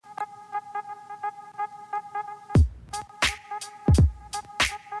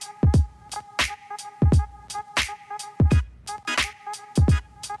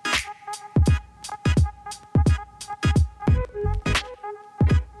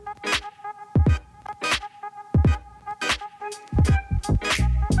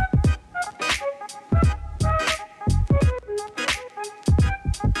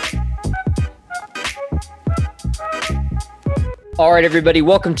All right, everybody,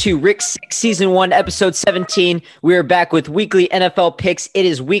 welcome to Rick 6, Season 1, Episode 17. We are back with weekly NFL picks. It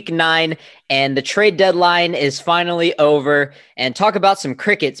is Week 9, and the trade deadline is finally over. And talk about some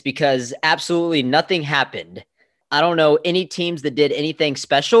crickets because absolutely nothing happened. I don't know any teams that did anything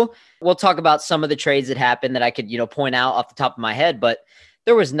special. We'll talk about some of the trades that happened that I could, point out off the top of my head, but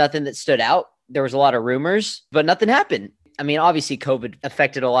there was nothing that stood out. There was a lot of rumors, but nothing happened. I mean, obviously COVID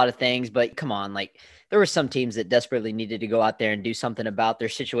affected a lot of things, but come on, there were some teams that desperately needed to go out there and do something about their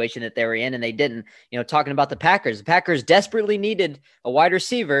situation that they were in, and they didn't. Talking about the Packers desperately needed a wide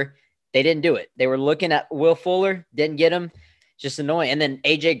receiver. They didn't do it. They were looking at Will Fuller, didn't get him. Just annoying. And then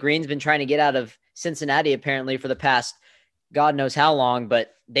AJ Green's been trying to get out of Cincinnati apparently for the past God knows how long,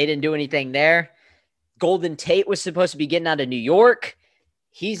 but they didn't do anything there. Golden Tate was supposed to be getting out of New York.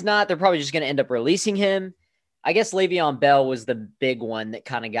 He's not. They're probably just going to end up releasing him. I guess Le'Veon Bell was the big one that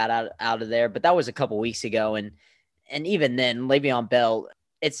kind of got out of there, but that was a couple weeks ago. And even then, Le'Veon Bell,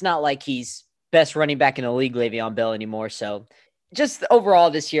 it's not like he's best running back in the league, Le'Veon Bell, anymore. So just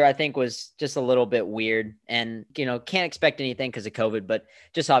overall this year, I think was just a little bit weird and, can't expect anything because of COVID, but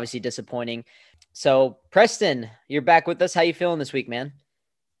just obviously disappointing. So Preston, you're back with us. How you feeling this week, man?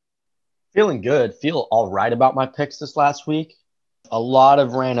 Feeling good. Feel all right about my picks this last week. A lot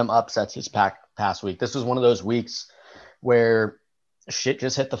of random upsets this past week. This was one of those weeks where shit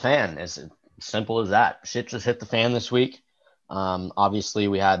just hit the fan. As simple as that. Shit just hit the fan this week. Obviously,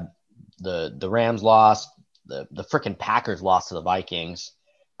 we had the Rams lost, the freaking Packers lost to the Vikings,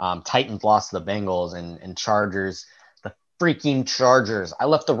 Titans lost to the Bengals, and Chargers, the freaking Chargers. I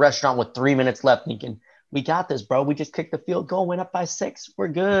left the restaurant with 3 minutes left thinking, we got this, bro. We just kicked the field goal, went up by 6. We're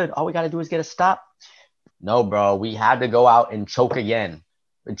good. All we got to do is get a stop. No, bro. We had to go out and choke again.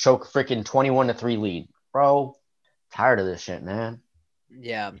 And choke freaking 21-3 lead. Bro, tired of this shit, man.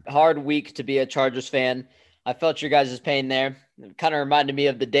 Yeah, hard week to be a Chargers fan. I felt your guys' pain there. It kind of reminded me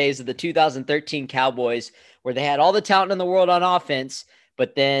of the days of the 2013 Cowboys where they had all the talent in the world on offense,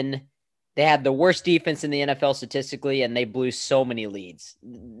 but then they had the worst defense in the NFL statistically, and they blew so many leads.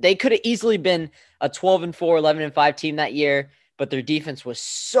 They could have easily been a 12-4, 11-5 team that year, but their defense was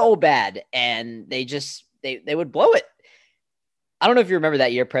so bad, and they would blow it. I don't know if you remember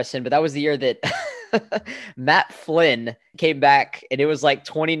that year, Preston, but that was the year that Matt Flynn came back, and it was like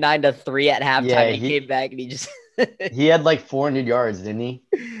 29-3 at halftime. Yeah, he came back, and he just he had like 400 yards, didn't he?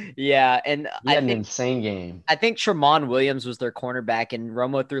 Yeah, and he had an insane game. I think Tramon Williams was their cornerback, and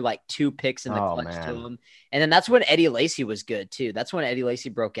Romo threw like 2 picks in the clutch to him. And then that's when Eddie Lacy was good too. That's when Eddie Lacy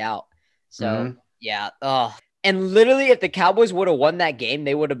broke out. So yeah, and literally, if the Cowboys would have won that game,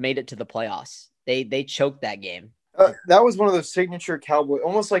 they would have made it to the playoffs. They choked that game. That was one of those signature Cowboy,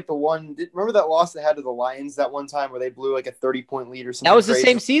 almost like the one. Remember that loss they had to the Lions that one time where they blew like a 30-point lead or something? That was crazy? The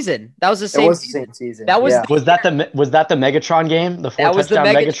same season. That was the same. It was the same season. That was. Yeah. Was that the Megatron game? The 4-touchdown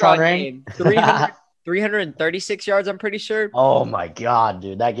Megatron game. 336 yards. I'm pretty sure. Oh my god,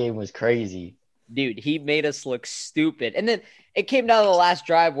 dude, that game was crazy. Dude, he made us look stupid. And then it came down to the last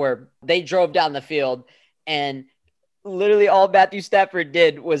drive where they drove down the field and literally all Matthew Stafford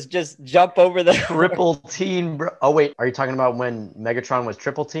did was just jump over the triple team, bro. Oh, wait. Are you talking about when Megatron was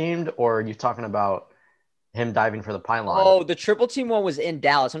triple teamed, or are you talking about him diving for the pylon? Oh, the triple team one was in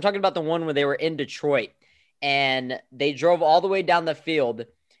Dallas. I'm talking about the one where they were in Detroit and they drove all the way down the field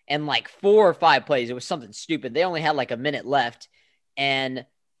and like 4 or 5 plays. It was something stupid. They only had like a minute left and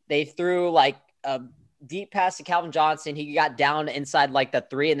they threw like a deep pass to Calvin Johnson. He got down inside like the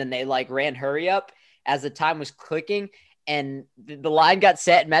 3 and then they like ran hurry up as the time was clicking and the line got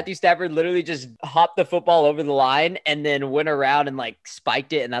set and Matthew Stafford literally just hopped the football over the line and then went around and like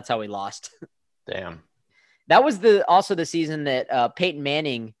spiked it. And that's how we lost. Damn. That was also the season that Peyton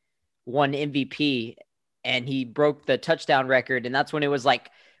Manning won MVP and he broke the touchdown record. And that's when it was like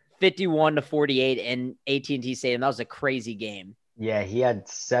 51-48 in AT&T Stadium. That was a crazy game. Yeah, he had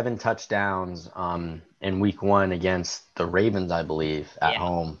 7 touchdowns in week 1 against the Ravens, I believe, at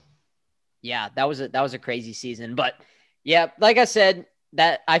home. Yeah, that was a crazy season. But yeah, like I said,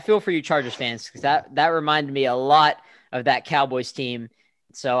 that I feel for you Chargers fans because that reminded me a lot of that Cowboys team.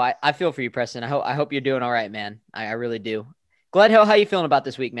 So I feel for you, Preston. I hope you're doing all right, man. I really do. Gledhill, how you feeling about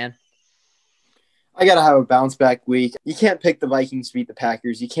this week, man? I gotta have a bounce back week. You can't pick the Vikings to beat the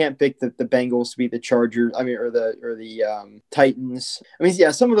Packers. You can't pick the Bengals to beat the Chargers. I mean, or the Titans. I mean,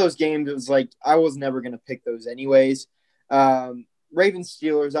 yeah, some of those games it was like I was never gonna pick those anyways. Ravens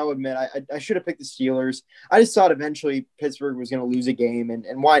Steelers. I'll admit I should have picked the Steelers. I just thought eventually Pittsburgh was gonna lose a game,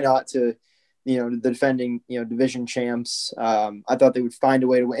 and why not to the defending division champs. I thought they would find a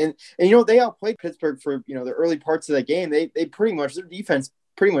way to win, and they outplayed Pittsburgh for the early parts of that game. They pretty much their defense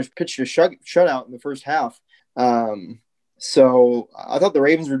pretty much pitched a shutout in the first half. So I thought the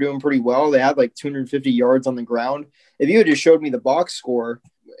Ravens were doing pretty well. They had like 250 yards on the ground. If you had just showed me the box score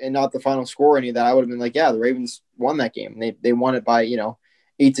and not the final score or any of that, I would have been like, yeah, the Ravens won that game. They won it by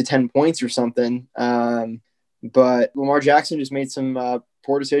 8 to 10 points or something. But Lamar Jackson just made some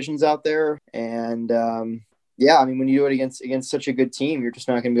poor decisions out there, and yeah, I mean, when you do it against such a good team, you're just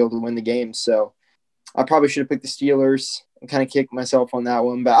not going to be able to win the game. So I probably should have picked the Steelers and kind of kicked myself on that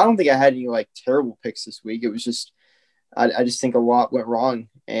one. But I don't think I had any like terrible picks this week. It was just I just think a lot went wrong,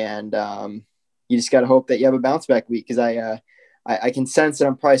 and you just got to hope that you have a bounce back week because I can sense that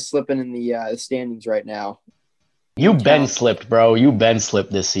I'm probably slipping in the standings right now. You been slipped, bro. You been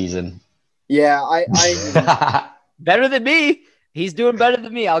slipped this season. Yeah, I better than me. He's doing better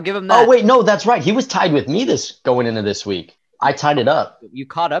than me. I'll give him that. Oh wait, no, that's right. He was tied with me going into this week. I tied it up. You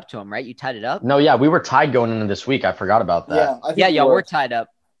caught up to him, right? You tied it up? No, yeah, we were tied going into this week. I forgot about that. Yeah, y'all were tied up.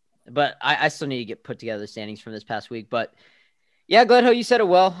 But I still need to get put together the standings from this past week. But yeah, Gledhill, you said it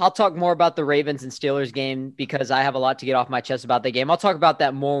well. I'll talk more about the Ravens and Steelers game because I have a lot to get off my chest about the game. I'll talk about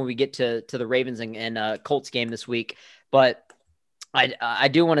that more when we get to the Ravens and Colts game this week. But I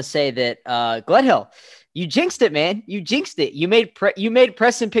do want to say that Gledhill, you jinxed it, man. You jinxed it. You made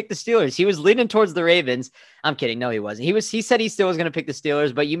Preston pick the Steelers. He was leaning towards the Ravens. I'm kidding. No, he wasn't. He said he still was going to pick the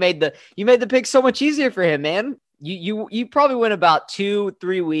Steelers, but you made the pick so much easier for him, man. You probably went about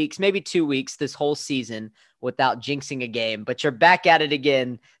 2-3 weeks, maybe 2 weeks this whole season without jinxing a game, but you're back at it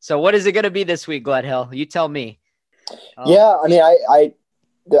again. So what is it going to be this week, Gledhill? You tell me. Yeah, I mean,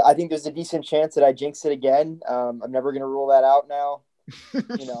 I think there's a decent chance that I jinx it again. I'm never going to rule that out now.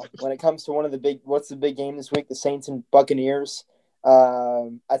 When it comes to what's the big game this week? The Saints and Buccaneers. I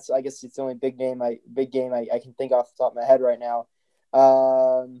guess it's the only big game I can think off the top of my head right now.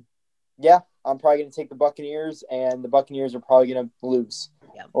 Yeah, I'm probably going to take the Buccaneers, and the Buccaneers are probably going to lose.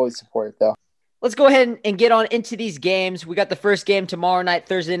 Yeah. Always support it, though. Let's go ahead and get on into these games. We got the first game tomorrow night,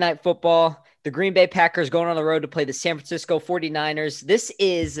 Thursday Night Football. The Green Bay Packers going on the road to play the San Francisco 49ers. This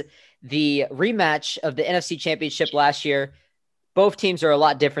is the rematch of the NFC Championship last year. Both teams are a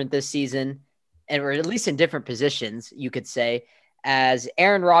lot different this season, or at least in different positions, you could say, as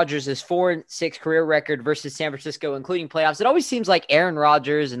Aaron Rodgers' 4-6 career record versus San Francisco, including playoffs. It always seems like Aaron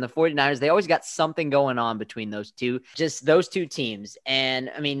Rodgers and the 49ers, they always got something going on between those two, just those two teams.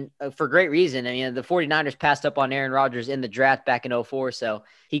 And I mean, for great reason. I mean, the 49ers passed up on Aaron Rodgers in the draft back in 2004, so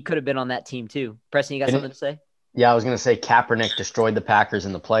he could have been on that team too. Preston, you got something to say? Yeah, I was going to say Kaepernick destroyed the Packers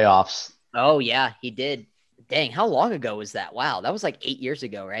in the playoffs. Oh, yeah, he did. Dang, how long ago was that? Wow, that was like 8 years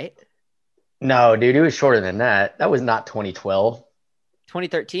ago, right? No, dude, it was shorter than that. That was not 2012.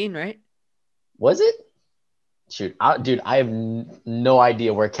 2013, right? Was it? Shoot, I have no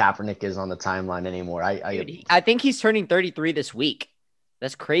idea where Kaepernick is on the timeline anymore. I think he's turning 33 this week.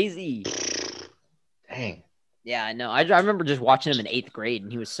 That's crazy. Dang. Yeah, I know. I remember just watching him in 8th grade,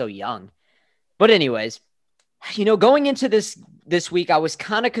 and he was so young. But anyways, going into this week, I was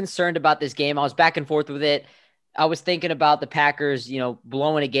kind of concerned about this game. I was back and forth with it. I was thinking about the Packers,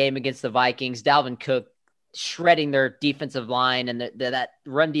 blowing a game against the Vikings. Dalvin Cook shredding their defensive line, and that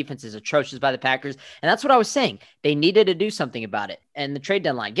run defense is atrocious by the Packers. And that's what I was saying. They needed to do something about it. And the trade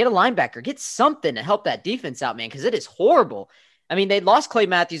deadline, get a linebacker, get something to help that defense out, man, because it is horrible. I mean, they lost Clay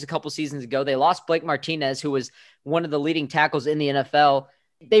Matthews a couple seasons ago. They lost Blake Martinez, who was one of the leading tackles in the NFL.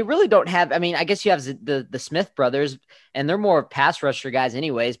 They really don't have, I mean, I guess you have the Smith brothers, and they're more pass rusher guys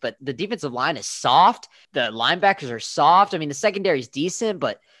anyways, but the defensive line is soft. The linebackers are soft. I mean, the secondary is decent,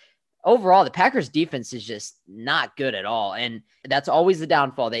 but overall, the Packers defense is just not good at all. And that's always the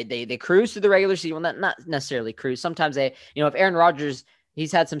downfall. They cruise through the regular season. Well, not necessarily cruise. Sometimes if Aaron Rodgers,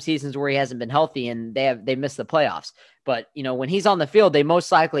 he's had some seasons where he hasn't been healthy and they missed the playoffs. But, when he's on the field, they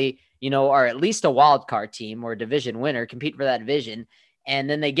most likely, are at least a wild card team or a division winner, compete for that division. And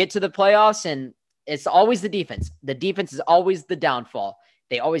then they get to the playoffs, and it's always the defense. The defense is always the downfall.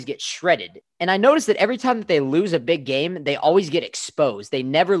 They always get shredded. And I noticed that every time that they lose a big game, they always get exposed. They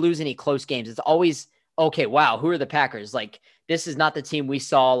never lose any close games. It's always, okay, wow, who are the Packers? Like, this is not the team we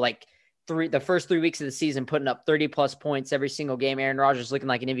saw like the first 3 weeks of the season putting up 30-plus points every single game. Aaron Rodgers looking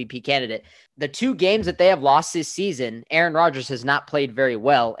like an MVP candidate. The 2 games that they have lost this season, Aaron Rodgers has not played very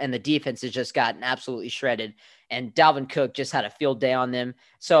well, and the defense has just gotten absolutely shredded. And Dalvin Cook just had a field day on them.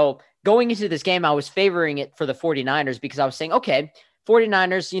 So going into this game, I was favoring it for the 49ers because I was saying, okay,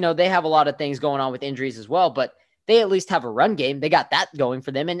 49ers, they have a lot of things going on with injuries as well, but they at least have a run game. They got that going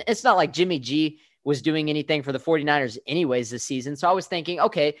for them. And it's not like Jimmy G was doing anything for the 49ers anyways this season. So I was thinking,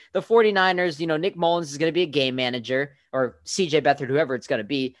 okay, the 49ers, Nick Mullins is going to be a game manager, or CJ Beathard, whoever it's going to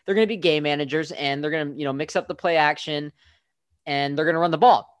be. They're going to be game managers, and they're going to, mix up the play action. and they're going to run the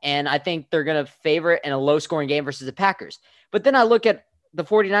ball. And I think they're going to favor it in a low scoring game versus the Packers. But then I look at the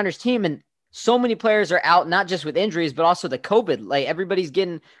 49ers team, and so many players are out, not just with injuries, but also the COVID. Like everybody's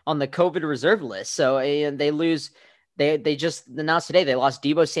getting on the COVID reserve list. So they lose. They just announced today they lost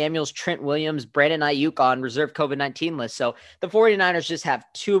Deebo Samuels, Trent Williams, Brandon Ayuk on reserve COVID-19 list. So the 49ers just have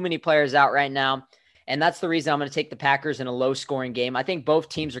too many players out right now. And that's the reason I'm going to take the Packers in a low scoring game. I think both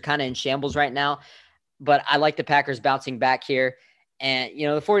teams are kind of in shambles right now, but I like the Packers bouncing back here. And,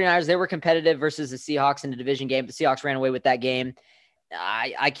 the 49ers, they were competitive versus the Seahawks in the division game. The Seahawks ran away with that game.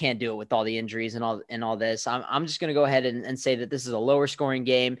 I can't do it with all the injuries and all this. I'm just going to go ahead and say that this is a lower scoring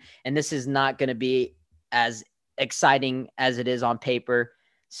game, and this is not going to be as exciting as it is on paper.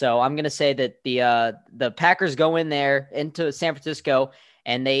 So I'm going to say that the Packers go in there into San Francisco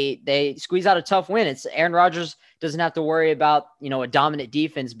and they squeeze out a tough win. It's Aaron Rodgers doesn't have to worry about, a dominant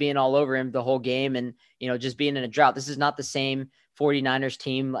defense being all over him the whole game and, just being in a drought. This is not the same 49ers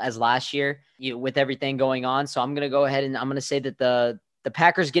team as last year with everything going on. So I'm going to go ahead and I'm going to say that the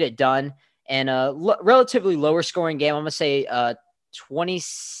Packers get it done and a relatively lower scoring game. I'm going to say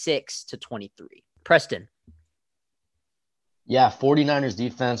 26-23. Preston. Yeah, 49ers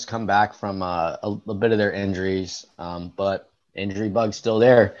defense come back from a bit of their injuries, but injury bug's still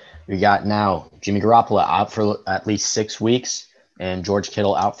there. We got now Jimmy Garoppolo out for at least 6 weeks and George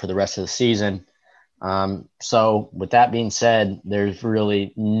Kittle out for the rest of the season. So with that being said, there's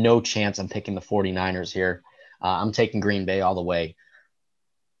really no chance I'm picking the 49ers here. I'm taking Green Bay all the way.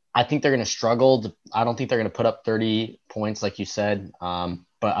 I think they're going to struggle. I don't think they're going to put up 30 points like you said,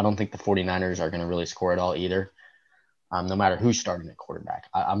 but I don't think the 49ers are going to really score at all either. No matter who's starting at quarterback.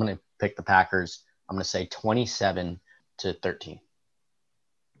 I'm going to pick the Packers. I'm going to say 27-13.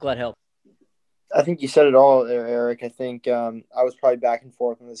 Glad help. I think you said it all there, Eric. I think I was probably back and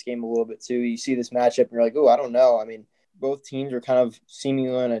forth on this game a little bit too. You see this matchup and you're like, oh, I don't know. I mean, both teams are kind of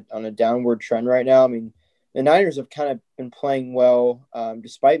seemingly on a downward trend right now. I mean, the Niners have kind of been playing well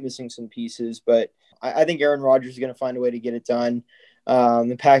despite missing some pieces, but I think Aaron Rodgers is going to find a way to get it done.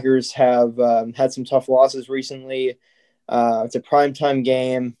 The Packers have had some tough losses recently. It's a primetime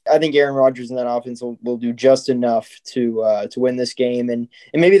game. I think Aaron Rodgers and that offense will do just enough to win this game. And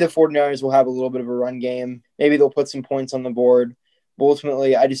maybe the 49ers will have a little bit of a run game. Maybe they'll put some points on the board. But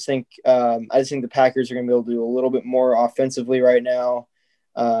ultimately, I just think the Packers are going to be able to do a little bit more offensively right now.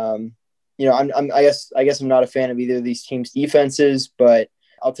 I guess I'm not a fan of either of these teams' defenses, but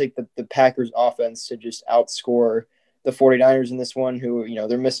I'll take the Packers offense to just outscore the 49ers in this one, who,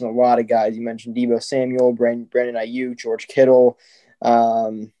 they're missing a lot of guys. You mentioned Deebo Samuel, Brandon Ayuk, George Kittle.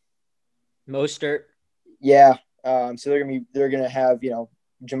 Mostert. Yeah. So they're going to have,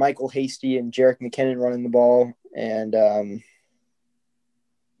 JaMychal Hasty and Jerick McKinnon running the ball. And,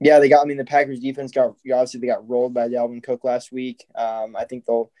 the Packers defense they got rolled by Dalvin Cook last week. I think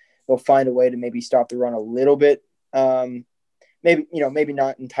they'll find a way to maybe stop the run a little bit. Maybe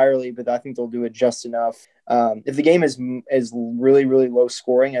not entirely, but I think they'll do it just enough. If the game is really, really low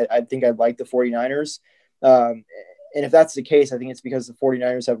scoring, I think I'd like the 49ers. And if that's the case, I think it's because the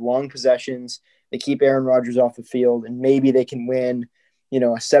 49ers have long possessions. They keep Aaron Rodgers off the field, and maybe they can win, a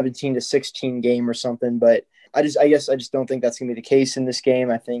 17-16 game or something. But I guess I just don't think that's going to be the case in this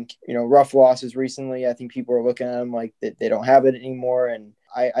game. I think, rough losses recently. I think people are looking at them like they don't have it anymore. And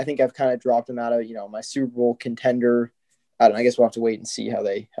I think I've kind of dropped them out of, my Super Bowl contender. I guess we'll have to wait and see how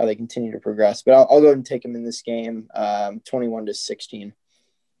they continue to progress. But I'll go ahead and take them in this game, 21-16.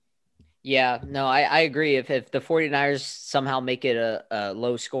 Yeah, no, I agree. If the 49ers somehow make it a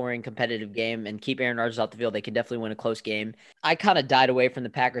low-scoring competitive game and keep Aaron Rodgers off the field, they can definitely win a close game. I kind of died away from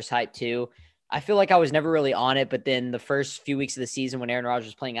the Packers hype too. I feel like I was never really on it, but then the first few weeks of the season when Aaron Rodgers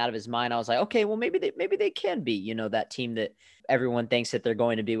was playing out of his mind, I was like, okay, well maybe they can be, that team that everyone thinks that they're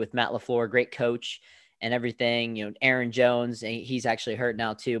going to be with Matt LaFleur, great coach and everything, Aaron Jones, and he's actually hurt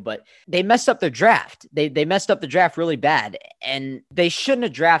now too, but they messed up their draft. They messed up the draft really bad, and they shouldn't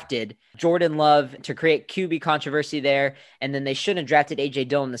have drafted Jordan Love to create QB controversy there, and then they shouldn't have drafted A.J.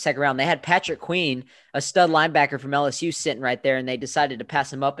 Dillon in the second round. They had Patrick Queen, a stud linebacker from LSU, sitting right there, and they decided to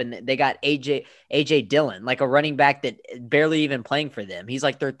pass him up, and they got A.J. Dillon, like a running back that barely even playing for them. He's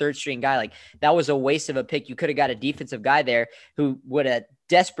like their third-string guy. Like, that was a waste of a pick. You could have got a defensive guy there who would have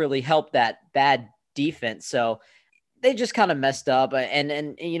desperately helped that bad defense. So they just kind of messed up.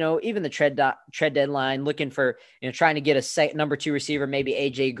 And even the trade deadline, looking for, trying to get a number 2 receiver, maybe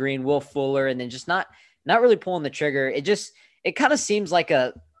AJ Green, Will Fuller, and then just not really pulling the trigger. It kind of seems like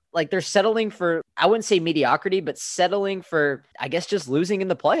a like they're settling for, I wouldn't say mediocrity, but settling for, I guess, just losing in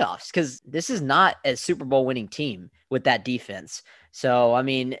the playoffs, because this is not a Super Bowl winning team with that defense. So, I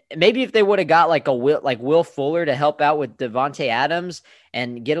mean, maybe if they would have got like Will Fuller to help out with Devontae Adams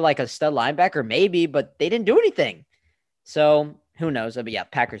and get like a stud linebacker, maybe, but they didn't do anything. So who knows? But yeah,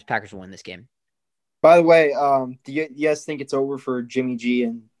 Packers will win this game. By the way, do you guys think it's over for Jimmy G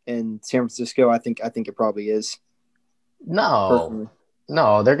in San Francisco? I think it probably is. No, Personally.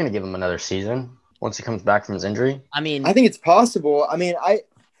 no, they're going to give him another season once he comes back from his injury. I mean, I think it's possible. I mean,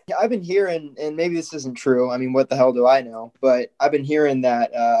 I've been hearing, and maybe this isn't true. I mean, what the hell do I know? But I've been hearing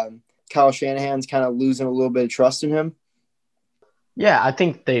that Kyle Shanahan's kind of losing a little bit of trust in him. Yeah, I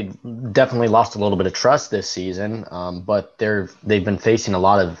think they definitely lost a little bit of trust this season, but they've been facing a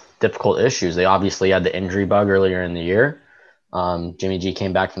lot of difficult issues. They obviously had the injury bug earlier in the year. Jimmy G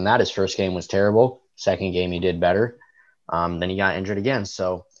came back from that. His first game was terrible. Second game, he did better. Then he got injured again.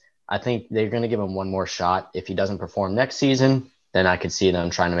 So I think they're going to give him one more shot. If he doesn't perform next season, then I could see them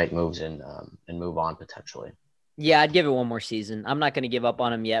trying to make moves and move on potentially. yeah, I'd give it one more season. I'm not going to give up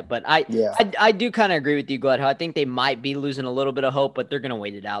on him yet, but I do kind of agree with you, Gledhill. I think they might be losing a little bit of hope, but they're going to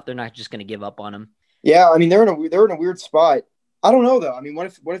wait it out. They're not just going to give up on him. Yeah, I mean they're in a weird spot. I don't know though. I mean,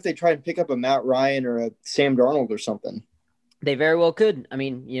 what if they try and pick up a Matt Ryan or a Sam Darnold or something? They very well could. I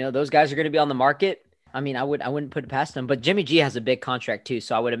mean, those guys are going to be on the market. I mean, I wouldn't put it past them, but Jimmy G has a big contract too.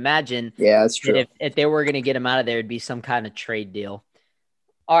 So I would imagine that's true. that if they were going to get him out of there, it'd be some kind of trade deal.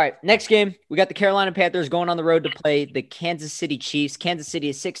 All right, next game, we got the Carolina Panthers going on the road to play the Kansas City Chiefs. Kansas City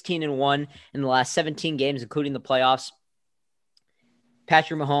is 16-1 in the last 17 games, including the playoffs.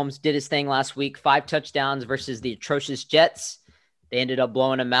 Patrick Mahomes did his thing last week, 5 touchdowns versus the atrocious Jets. They ended up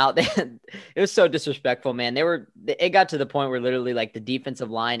blowing them out. It was so disrespectful, man. It got to the point where literally like the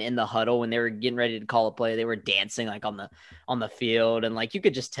defensive line in the huddle, when they were getting ready to call a play, they were dancing like on the field. And like, you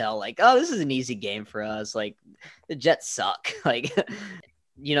could just tell like, oh, this is an easy game for us. Like the Jets suck. Like,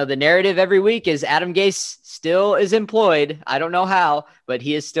 the narrative every week is Adam Gase still is employed. I don't know how, but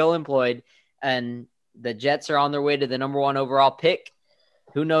he is still employed. And the Jets are on their way to the number 1 overall pick.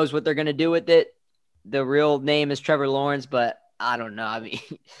 Who knows what they're going to do with it? The real name is Trevor Lawrence, but I don't know. I mean,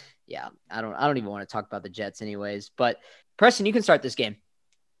 yeah, I don't even want to talk about the Jets anyways. But Preston, you can start this game.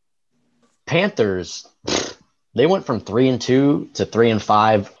 Panthers, they went from 3-2 to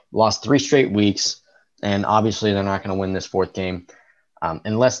 3-5, lost 3 straight weeks, and obviously they're not going to win this 4th game.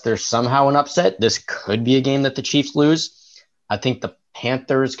 Unless there's somehow an upset, this could be a game that the Chiefs lose. I think the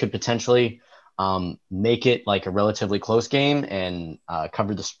Panthers could potentially make it like a relatively close game and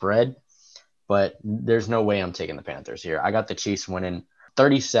cover the spread. But there's no way I'm taking the Panthers here. I got the Chiefs winning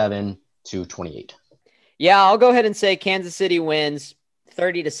 37-28. Yeah, I'll go ahead and say Kansas City wins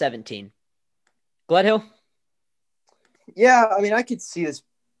 30-17. Gledhill? Yeah, I mean, I could see this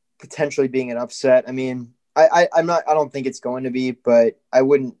potentially being an upset. I mean, I don't think it's going to be, but I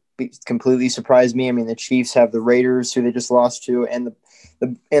wouldn't be completely surprise me. I mean, the Chiefs have the Raiders, who they just lost to, and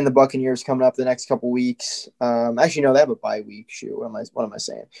the Buccaneers coming up the next couple weeks. Actually, no, they have a bye week. Shoot, what am I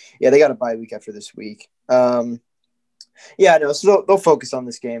saying? Yeah, they got a bye week after this week. Yeah, no, so they'll focus on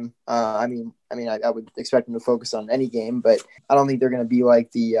this game. I would expect them to focus on any game, but I don't think they're going to be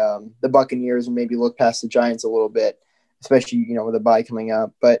like the Buccaneers and maybe look past the Giants a little bit, especially with a bye coming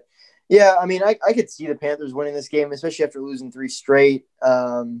up. But yeah, I mean, I could see the Panthers winning this game, especially after losing 3 straight.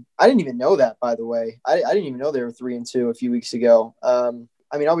 I didn't even know that, by the way. I didn't even know they were 3-2 a few weeks ago.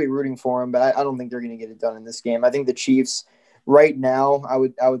 I mean, I'll be rooting for them, but I don't think they're going to get it done in this game. I think the Chiefs, right now, I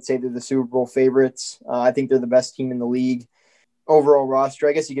would say they're the Super Bowl favorites. I think they're the best team in the league. Overall roster,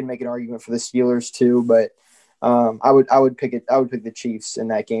 I guess you can make an argument for the Steelers too, but I would pick it. I would pick the Chiefs in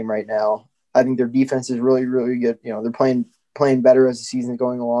that game right now. I think their defense is really, really good. They're playing better as the season's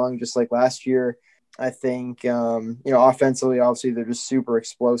going along, just like last year. I think, offensively, obviously, they're just super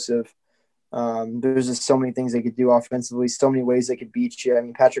explosive. There's just so many things they could do offensively, so many ways they could beat you. I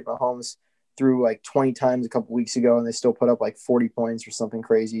mean, Patrick Mahomes threw like 20 times a couple weeks ago, and they still put up like 40 points or something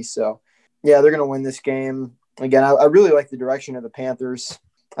crazy. So, yeah, they're going to win this game. Again, I really like the direction of the Panthers.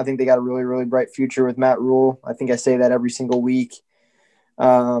 I think they got a really, really bright future with Matt Rule. I think I say that every single week.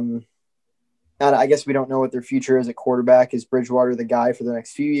 I guess we don't know what their future is at quarterback. Is Bridgewater the guy for the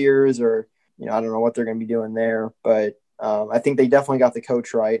next few years, or I don't know what they're going to be doing there. But I think they definitely got the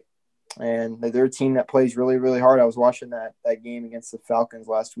coach right, and they're a team that plays really, really hard. I was watching that game against the Falcons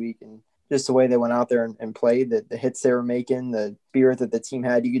last week, and just the way they went out there and played, the hits they were making, the spirit that the team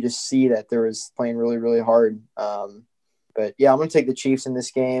had, you could just see that they was playing really, really hard. But yeah, I'm going to take the Chiefs in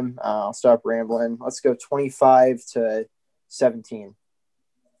this game. I'll stop rambling. Let's go 25-17.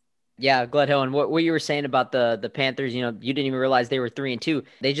 Yeah, Gledhill, and what you were saying about the Panthers, you didn't even realize they were 3-2.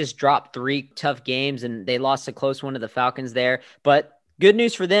 They just dropped three tough games and they lost a close one to the Falcons there. But good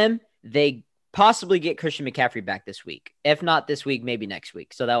news for them, they possibly get Christian McCaffrey back this week. If not this week, maybe next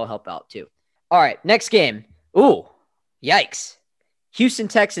week. So that will help out too. All right, next game. Ooh, yikes. Houston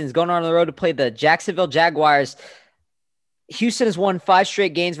Texans going on the road to play the Jacksonville Jaguars. Houston has won 5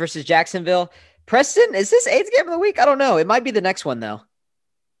 straight games versus Jacksonville. Preston, is this 8th game of the week? I don't know. It might be the next one though.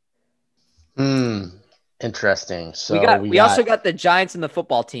 Interesting. We also got the Giants and the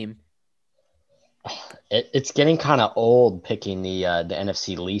football team. It's getting kind of old picking the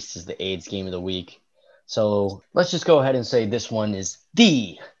NFC least as the AIDS game of the week. So let's just go ahead and say this one is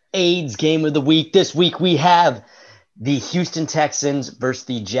the AIDS game of the week. This week we have the Houston Texans versus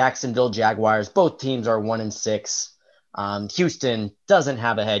the Jacksonville Jaguars. Both teams are 1-6. Houston doesn't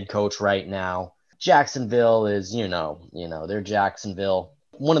have a head coach right now. Jacksonville is, they're Jacksonville.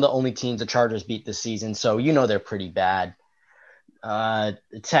 One of the only teams the Chargers beat this season, so they're pretty bad. The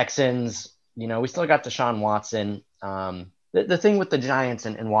Texans, we still got Deshaun Watson. The thing with the Giants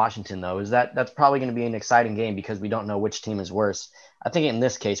and Washington, though, is that that's probably going to be an exciting game because we don't know which team is worse. I think in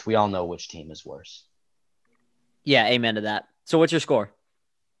this case, we all know which team is worse. Yeah, amen to that. So what's your score?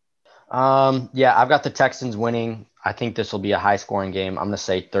 Yeah, I've got the Texans winning. I think this will be a high-scoring game. I'm going to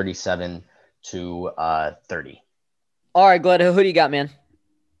say 37-30. All right, Glad, who do you got, man?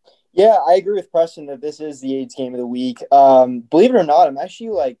 Yeah, I agree with Preston that this is the AIDS game of the week. Believe it or not, I'm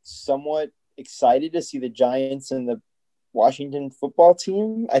actually somewhat excited to see the Giants and the Washington football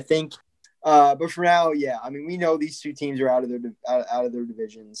team. I think, but for now, yeah. I mean, we know these two teams are out of their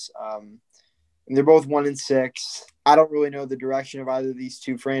divisions. And they're both 1-6. I don't really know the direction of either of these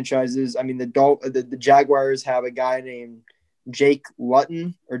two franchises. I mean, the Jaguars have a guy named Jake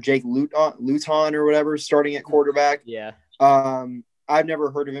Luton or Jake Luton or whatever starting at quarterback. Yeah. I've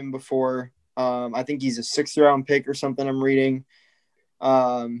never heard of him before. I think he's a 6th-round pick or something I'm reading.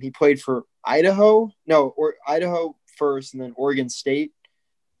 He played for Idaho first and then Oregon State.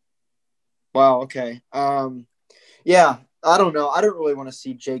 Wow, okay. Yeah, I don't know. I don't really want to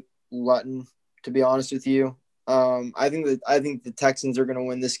see Jake Luton, to be honest with you. I think the Texans are going to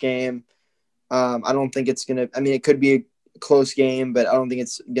win this game. I don't think it's going to – I mean, it could be a close game, but I don't think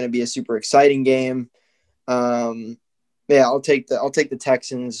it's going to be a super exciting game. Yeah, I'll take the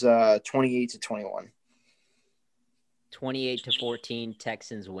Texans 28-21. 28-14,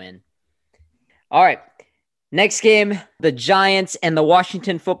 Texans win. All right. Next game, the Giants and the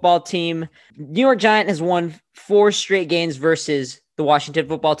Washington football team. New York Giant has won 4 straight games versus the Washington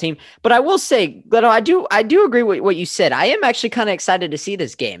football team. But I will say, Gledo, I do agree with what you said. I am actually kind of excited to see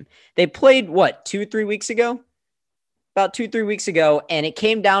this game. They played, 2-3 weeks ago? About 2-3 weeks ago, and it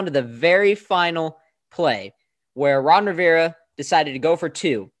came down to the very final play where Ron Rivera decided to go for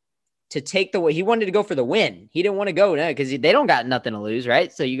 2 to take he wanted to go for the win. He didn't want to go because they don't got nothing to lose,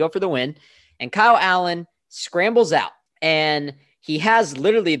 right? So you go for the win. And Kyle Allen scrambles out, and he has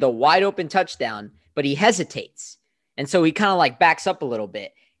literally the wide open touchdown, but he hesitates. And so he kind of backs up a little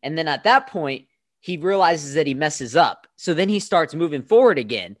bit. And then at that point, he realizes that he messes up. So then he starts moving forward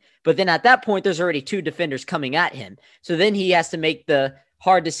again. But then at that point, there's already 2 defenders coming at him. So then he has to make the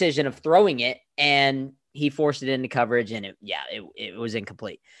hard decision of throwing it, and he forced it into coverage, and it was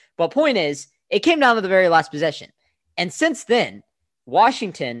incomplete. But point is, it came down to the very last possession. And since then,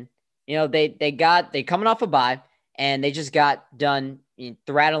 Washington, they coming off a bye, and they just got done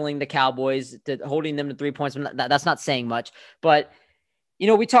throttling the Cowboys, holding them to 3 points. That's not saying much. But,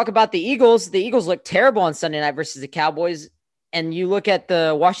 we talk about the Eagles. The Eagles look terrible on Sunday night versus the Cowboys. And you look at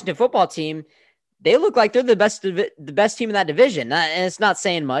the Washington football team, they look like they're the best team in that division. And it's not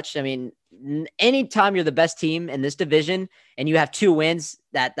saying much. I mean, anytime you're the best team in this division and you have 2 wins,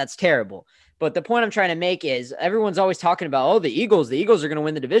 that's terrible. But the point I'm trying to make is everyone's always talking about, the Eagles are going to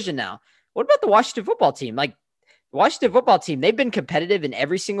win the division now. What about the Washington football team? The Washington football team, they've been competitive in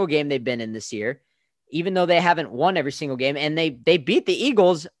every single game they've been in this year, even though they haven't won every single game. And they beat the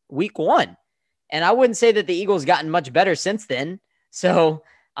Eagles week 1. And I wouldn't say that the Eagles gotten much better since then. So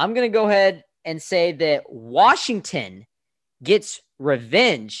I'm going to go ahead and say that Washington gets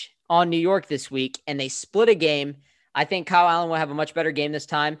revenge on New York this week, and they split a game. I think Kyle Allen will have a much better game this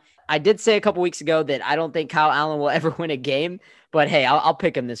time. I did say a couple weeks ago that I don't think Kyle Allen will ever win a game, but hey, I'll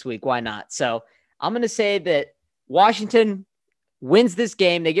pick him this week. Why not? So I'm going to say that Washington wins this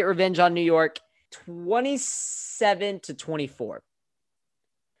game. They get revenge on New York 27-24.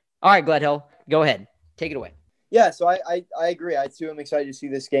 All right, Gledhill, go ahead. Take it away. Yeah, so I agree. I too am excited to see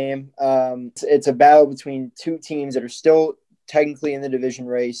this game. It's a battle between 2 teams that are still technically in the division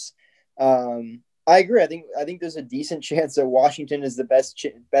race. I agree. I think there's a decent chance that Washington is the best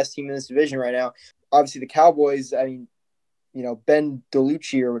team in this division right now. Obviously, the Cowboys. I mean, Ben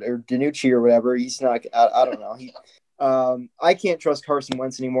DiNucci or whatever. He's not. I don't know. I can't trust Carson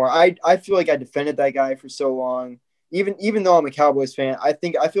Wentz anymore. I feel like I defended that guy for so long. Even though I'm a Cowboys fan, I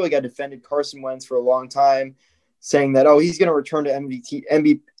feel like I defended Carson Wentz for a long time, saying that he's going to return to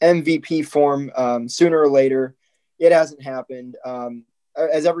MVP form sooner or later. It hasn't happened.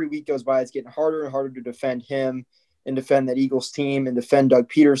 As every week goes by, it's getting harder and harder to defend him and defend that Eagles team and defend Doug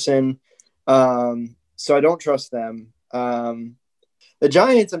Peterson. So I don't trust them. The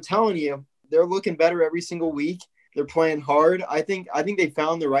Giants, I'm telling you, they're looking better every single week. They're playing hard. I think they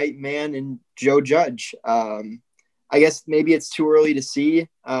found the right man in Joe Judge. I guess maybe it's too early to see.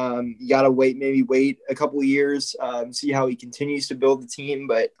 You got to wait a couple of years, see how he continues to build the team.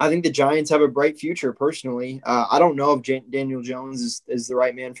 But I think the Giants have a bright future personally. I don't know if Daniel Jones is the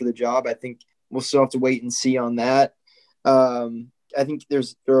right man for the job. I think we'll still have to wait and see on that. I think there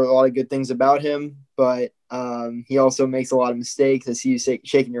are a lot of good things about him, but he also makes a lot of mistakes. I see you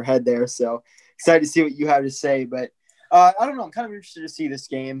shaking your head there. So excited to see what you have to say. But I don't know. I'm kind of interested to see this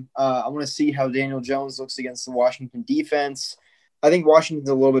game. I want to see how Daniel Jones looks against the Washington defense. I think Washington's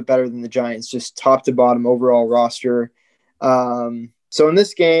a little bit better than the Giants, just top to bottom overall roster. So in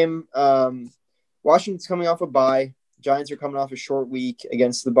this game, Washington's coming off a bye. Giants are coming off a short week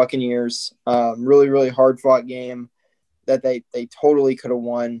against the Buccaneers. Really, really hard-fought game that they totally could have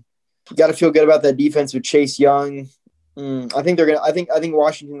won. You got to feel good about that defense with Chase Young. I think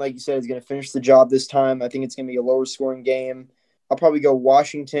Washington, like you said, is going to finish the job this time. I think it's going to be a lower scoring game. I'll probably go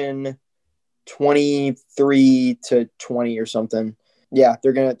Washington 23-20 or something. Yeah,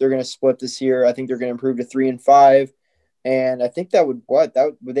 they're gonna split this year. I think they're gonna improve to 3-5, and I think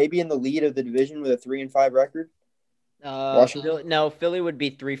would they be in the lead of the division with a 3-5 record? Washington? No, Philly would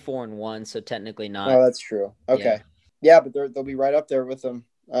be 3-4-1, so technically not. Oh, that's true. Okay, yeah, but they'll be right up there with them.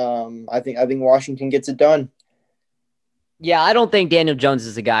 I think Washington gets it done. Yeah, I don't think Daniel Jones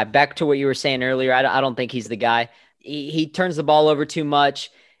is the guy. Back to what you were saying earlier, I don't think he's the guy. He turns the ball over too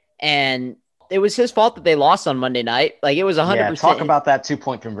much, and it was his fault that they lost on Monday night. Like, it was 100%. Yeah, talk about that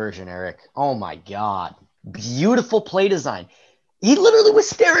 2-point conversion, Eric. Oh, my God. Beautiful play design. He literally was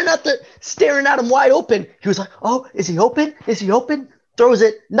staring at him wide open. He was like, oh, is he open? Is he open? Throws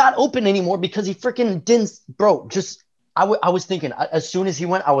it, not open anymore because he freaking didn't. Bro, just I was thinking, as soon as he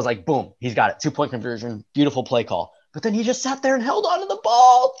went, I was like, boom, he's got it. 2-point conversion. Beautiful play call. But then he just sat there and held on to the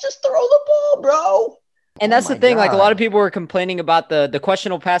ball. Just throw the ball, bro. And that's the thing. God. Like, a lot of people were complaining about the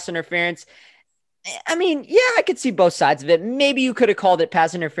questionable pass interference. I mean, yeah, I could see both sides of it. Maybe you could have called it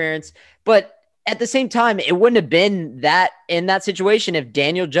pass interference, but at the same time, it wouldn't have been that in that situation if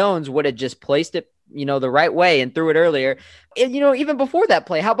Daniel Jones would have just placed it, the right way and threw it earlier. And, even before that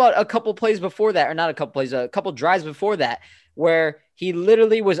play, how about a couple plays before that, or not a couple plays, a couple drives before that, where he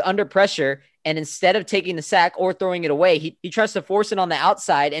literally was under pressure, and instead of taking the sack or throwing it away, he tries to force it on the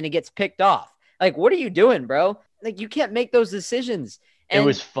outside and it gets picked off. Like, what are you doing, bro? Like, you can't make those decisions. And it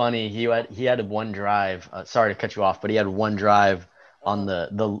was funny. He had one drive. Sorry to cut you off, but he had one drive on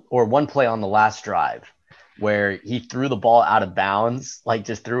one play on the last drive where he threw the ball out of bounds, like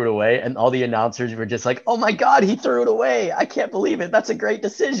just threw it away, and all the announcers were just like, "Oh my God, he threw it away! I can't believe it. That's a great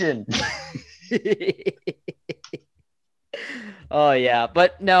decision." Oh yeah,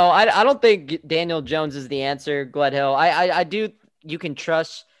 but no, I don't think Daniel Jones is the answer, Gledhill. I do. You can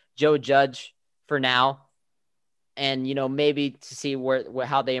trust Joe Judge for now, and maybe to see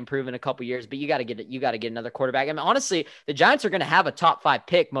how they improve in a couple years. But you got to get another quarterback. I mean, honestly, the Giants are going to have a top 5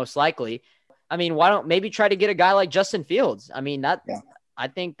 pick most likely. I mean, why don't maybe try to get a guy like Justin Fields? I mean, I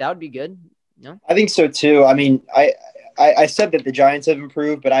think that would be good. I think so too. I mean, I said that the Giants have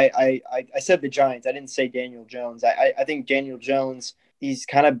improved, but I said the Giants. I didn't say Daniel Jones. I think Daniel Jones, he's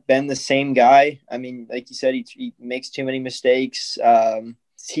kind of been the same guy. I mean, like you said, he makes too many mistakes.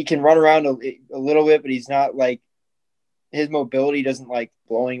 He can run around a little bit, but he's not like, his mobility doesn't like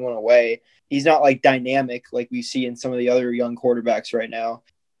blow anyone away. He's not like dynamic like we see in some of the other young quarterbacks right now.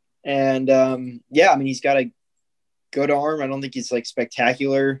 And I mean, he's got a good arm. I don't think he's like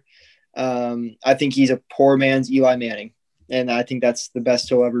spectacular. I think he's a poor man's Eli Manning, and I think that's the best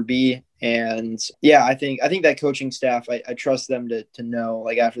he'll ever be. And yeah, I think that coaching staff, I trust them to know,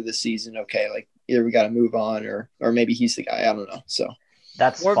 like, after this season, okay, like, either we got to move on or maybe he's the guy. I don't know. So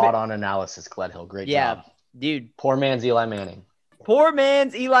that's spot on analysis, Gledhill. Great job. Dude. Poor man's Eli Manning. Poor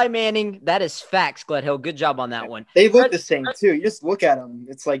man's Eli Manning. That is facts, Gledhill. Good job on that one. They look the same too. You just look at him.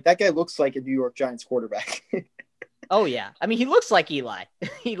 It's like, that guy looks like a New York Giants quarterback. Oh yeah. I mean, he looks like Eli.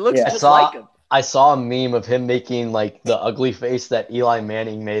 He looks just like him. I saw a meme of him making like the ugly face that Eli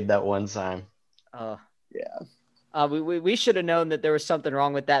Manning made that one time. Uh, Yeah. we should have known that there was something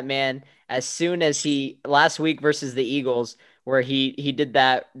wrong with that man as soon as he last week versus the Eagles, where he did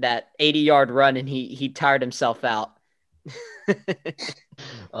that 80-yard run and he tired himself out.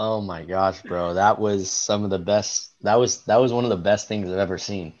 Oh my gosh, bro. That was some of the best. That was one of the best things I've ever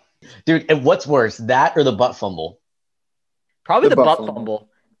seen. Dude, and what's worse, that or the butt fumble? Probably The the butt butt fumble.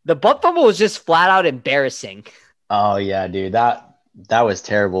 The butt fumble was just flat out embarrassing. Oh yeah, dude. That was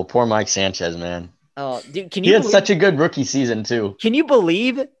terrible. Poor Mike Sanchez, man. Oh, dude, He had such a good rookie season too. can you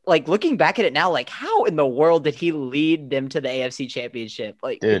believe, like, looking back at it now, like, how in the world did he lead them to the AFC Championship?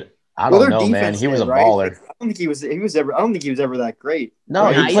 Like, Dude, I Well, don't their know, man. defense He was did, a right? baller. I don't think he was. I don't think he was ever that great. No,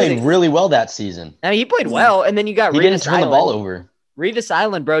 Right? he Nah, played he's- really well that season. I mean, he played well, and then you got He didn't Revis turn the Island. ball over. Revis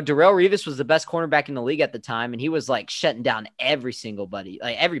Island, bro. Darrell Revis was the best cornerback in the league at the time, and he was like shutting down everybody.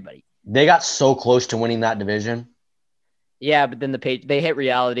 They got so close to winning that division. Yeah, but then they hit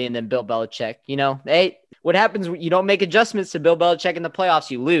reality, and then Bill Belichick. You know, what happens when you don't make adjustments to Bill Belichick in the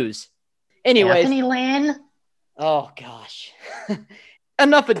playoffs? You lose. Anyways, Anthony Lynn. oh gosh,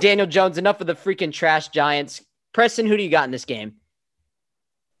 enough of Daniel Jones. Enough of the freaking trash Giants. Preston, who do you got in this game?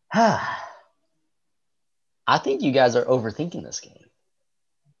 I think you guys are overthinking this game.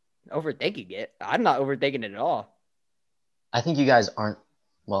 Overthinking it? I'm not overthinking it at all. I think you guys aren't.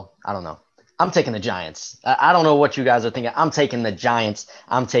 Well, I don't know. I'm taking the Giants. I don't know what you guys are thinking. I'm taking the Giants.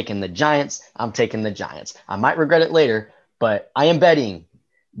 I'm taking the Giants. I'm taking the Giants. I might regret it later, but I am betting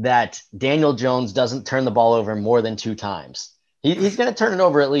that Daniel Jones doesn't turn the ball over more than 2 times. He's going to turn it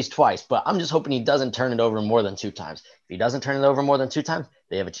over at least twice, but I'm just hoping he doesn't turn it over more than 2 times. If he doesn't turn it over more than 2 times,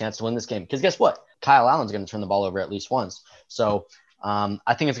 they have a chance to win this game. Because guess what? Kyle Allen's going to turn the ball over at least once. So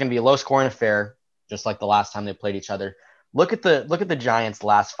I think it's going to be a low-scoring affair, just like the last time they played each other. Look at the Giants'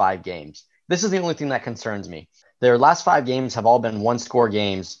 last 5 games. This is the only thing that concerns me. Their last 5 games have all been 1-score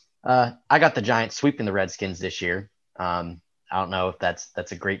games. I got the Giants sweeping the Redskins this year. I don't know if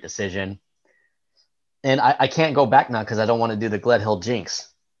that's a great decision. And I can't go back now because I don't want to do the Gledhill jinx.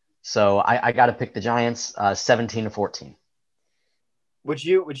 So I got to pick the Giants 17-14. Would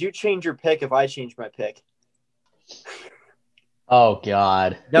you change your pick if I changed my pick? Oh,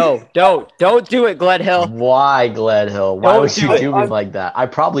 God. No, don't do it, Gledhill. Why, Gledhill? Why Don't would you do it. do me like that? I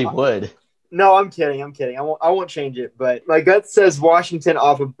probably would. No, I'm kidding. I won't change it. But my gut says Washington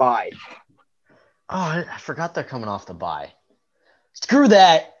off a bye. Oh, I forgot they're coming off the bye. Screw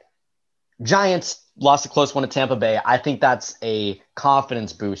that. Giants lost a close one to Tampa Bay. I think that's a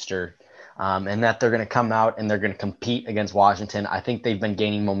confidence booster, and that they're going to come out and they're going to compete against Washington. I think they've been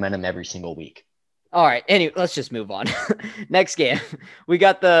gaining momentum every single week. All right. Anyway, let's just move on. Next game, we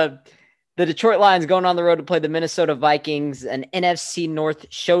got the Detroit Lions going on the road to play the Minnesota Vikings, an NFC North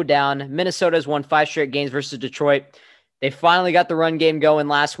showdown. Minnesota's won 5 straight games versus Detroit. They finally got the run game going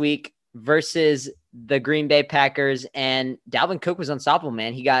last week versus the Green Bay Packers, and Dalvin Cook was unstoppable,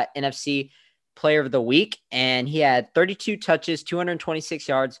 man. He got NFC Player of the Week, and he had 32 touches, 226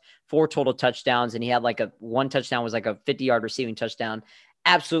 yards, 4 total touchdowns, and he had one touchdown was like a 50-yard receiving touchdown.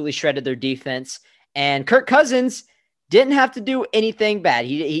 Absolutely shredded their defense. And Kirk Cousins didn't have to do anything bad.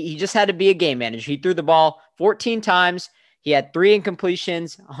 He just had to be a game manager. He threw the ball 14 times. He had 3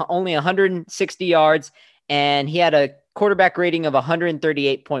 incompletions, only 160 yards, and he had a quarterback rating of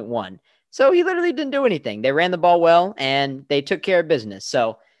 138.1. So he literally didn't do anything. They ran the ball well, and they took care of business.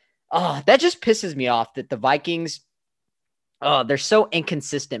 So that just pisses me off that the Vikings, they're so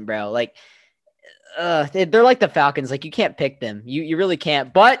inconsistent, bro. Like, they're like the Falcons. Like, you can't pick them. You really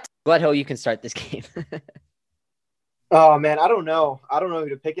can't. But Gledhill, you can start this game. Oh man, I don't know. I don't know who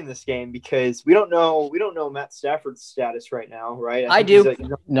to pick in this game because we don't know Matt Stafford's status right now, right? I do.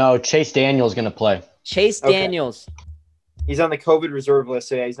 No, Chase Daniel's going to play. Chase Daniels. He's on the COVID reserve list,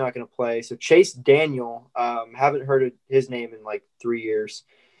 so yeah, he's not going to play. So Chase Daniel, haven't heard of his name in like 3 years.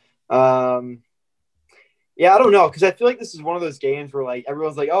 Yeah, I don't know because I feel like this is one of those games where like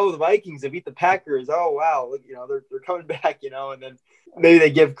everyone's like, "Oh, the Vikings, they beat the Packers. Oh, wow, look, they're coming back, and then maybe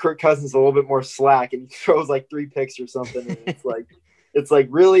they give Kirk Cousins a little bit more slack and he throws like 3 picks or something, and it's like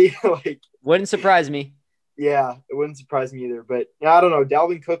really like wouldn't surprise me. Yeah, it wouldn't surprise me either. But yeah, I don't know.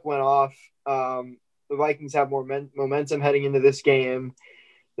 Dalvin Cook went off. The Vikings have more momentum heading into this game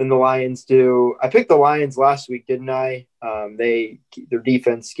than the Lions do. I picked the Lions last week, didn't I? Their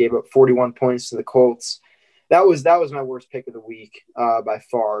defense gave up 41 points to the Colts. That was my worst pick of the week by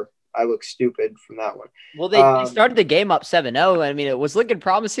far. I look stupid from that one. Well, they started the game up 7-0. I mean, it was looking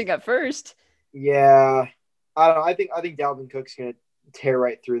promising at first. Yeah, I don't know. I think Dalvin Cook's going to tear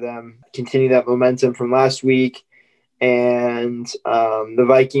right through them, continue that momentum from last week, and the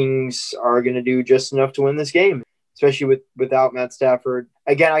Vikings are going to do just enough to win this game, especially without Matt Stafford.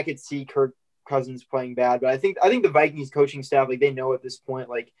 Again, I could see Kirk Cousins playing bad, but I think the Vikings coaching staff, like, they know at this point,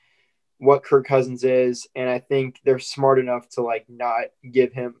 like, what Kirk Cousins is, and I think they're smart enough to, like, not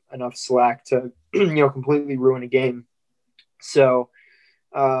give him enough slack to completely ruin a game. So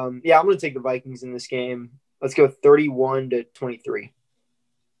I'm going to take the Vikings in this game. Let's go 31-23.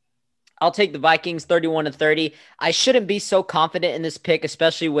 I'll take the Vikings 31-30. I shouldn't be so confident in this pick,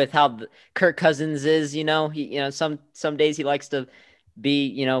 especially with how Kirk Cousins is. Some days he likes to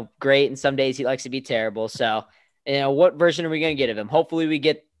be, great, and some days he likes to be terrible. So, what version are we going to get of him? Hopefully we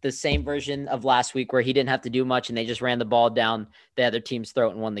get the same version of last week where he didn't have to do much and they just ran the ball down the other team's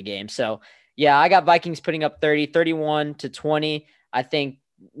throat and won the game. So, yeah, I got Vikings putting up 31-20. I think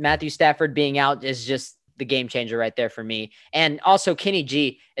Matthew Stafford being out is just the game changer right there for me. And also Kenny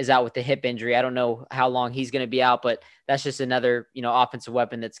G is out with the hip injury. I don't know how long he's going to be out, but that's just another, offensive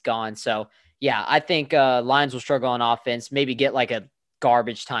weapon that's gone. So yeah, I think Lions will struggle on offense, maybe get like a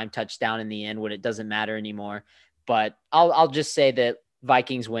garbage time touchdown in the end when it doesn't matter anymore. But I'll just say that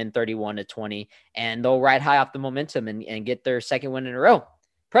Vikings win 31-20 and they'll ride high off the momentum and get their second win in a row.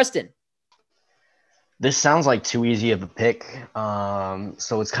 Preston. This sounds like too easy of a pick.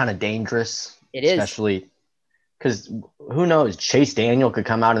 So it's kind of dangerous. It is. Especially because who knows? Chase Daniel could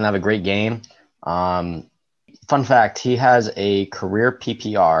come out and have a great game. Fun fact, he has a career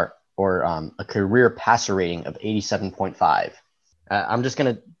PPR or a career passer rating of 87.5. I'm just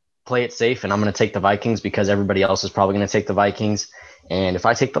going to play it safe, and I'm going to take the Vikings because everybody else is probably going to take the Vikings. And if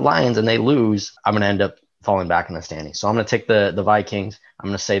I take the Lions and they lose, I'm going to end up falling back in the standings. So I'm going to take the Vikings. I'm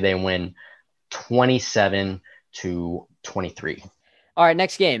going to say they win 27-23. All right,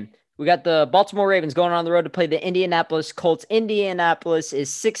 next game. We got the Baltimore Ravens going on the road to play the Indianapolis Colts. Indianapolis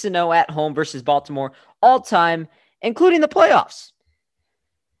is 6-0 at home versus Baltimore all time, including the playoffs.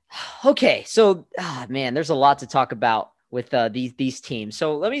 Okay, so man, there's a lot to talk about with these teams.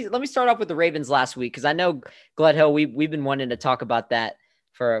 So let me start off with the Ravens last week because I know Gledhill, we've been wanting to talk about that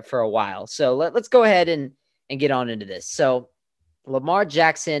for a while. So let's go ahead and get on into this. So Lamar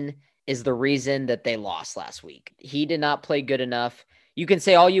Jackson is the reason that they lost last week. He did not play good enough. You can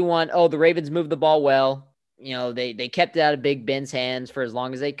say all you want. Oh, the Ravens moved the ball well. They kept it out of Big Ben's hands for as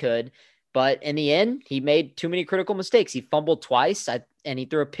long as they could. But in the end, he made too many critical mistakes. He fumbled twice, and he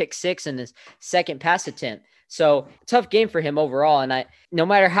threw a pick six in his second pass attempt. So tough game for him overall. And no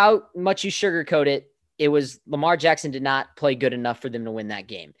matter how much you sugarcoat it, it was Lamar Jackson did not play good enough for them to win that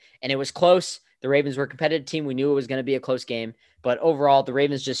game. And it was close. The Ravens were a competitive team. We knew it was going to be a close game. But overall, the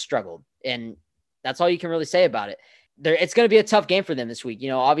Ravens just struggled. And that's all you can really say about it. It's going to be a tough game for them this week.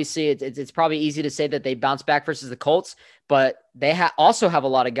 Obviously it's probably easy to say that they bounce back versus the Colts, but they also have a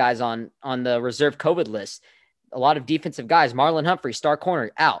lot of guys on the reserve COVID list. A lot of defensive guys. Marlon Humphrey, star corner,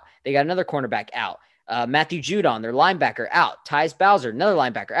 out. They got another cornerback out. Matthew Judon, their linebacker, out. Tyus Bowser, another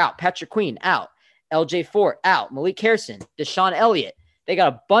linebacker, out. Patrick Queen, out. LJ Fort, out. Malik Harrison, Deshaun Elliott. They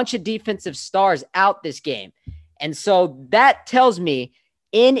got a bunch of defensive stars out this game. And so that tells me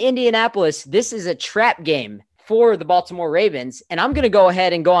in Indianapolis, this is a trap game for the Baltimore Ravens. And I'm going to go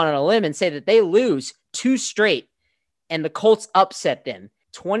ahead and go on a limb and say that they lose 2 straight and the Colts upset them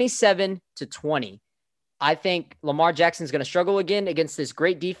 27-20. I think Lamar Jackson's going to struggle again against this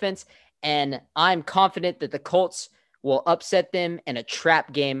great defense. And I'm confident that the Colts will upset them in a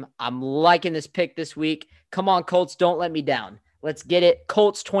trap game. I'm liking this pick this week. Come on, Colts. Don't let me down. Let's get it.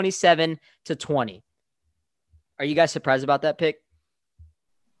 Colts 27-20. Are you guys surprised about that pick?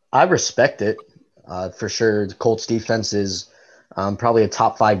 I respect it. For sure, the Colts defense is probably a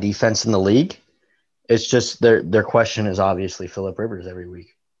top 5 defense in the league. It's just their question is obviously Phillip Rivers every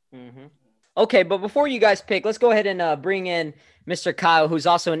week. Mm-hmm. Okay, but before you guys pick, let's go ahead and bring in Mr. Kyle, who's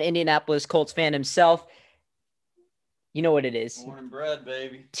also an Indianapolis Colts fan himself. You know what it is. Born and bred,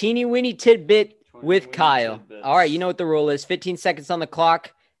 baby. Teeny weeny tidbit with Kyle. Tidbits. All right, you know what the rule is. 15 seconds on the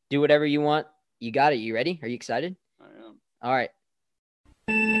clock. Do whatever you want. You got it. You ready? Are you excited? I am. All right.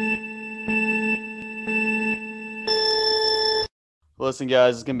 Listen,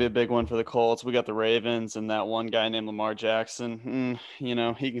 guys, it's going to be a big one for the Colts. We got the Ravens and that one guy named Lamar Jackson. He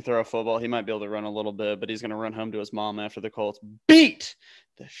can throw a football. He might be able to run a little bit, but he's going to run home to his mom after the Colts beat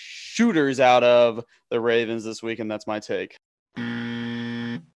the shooters out of the Ravens this week, and that's my take.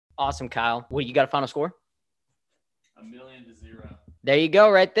 Awesome, Kyle. What, you got a final score? 1,000,000-0. There you go,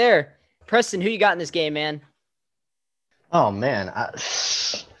 right there. Preston, who you got in this game, man? Oh, man.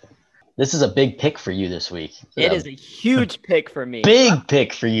 This is a big pick for you this week. It is a huge pick for me. Big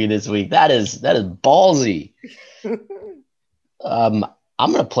pick for you this week. That is ballsy. I'm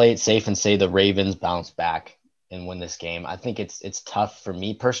going to play it safe and say the Ravens bounce back and win this game. I think it's tough for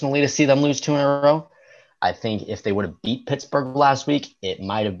me personally to see them lose 2 in a row. I think if they would have beat Pittsburgh last week, it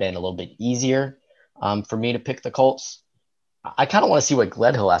might have been a little bit easier for me to pick the Colts. I kind of want to see what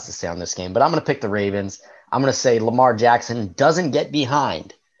Gledhill has to say on this game, but I'm going to pick the Ravens. I'm going to say Lamar Jackson doesn't get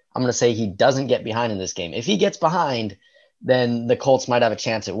behind. I'm going to say he doesn't get behind in this game. If he gets behind, then the Colts might have a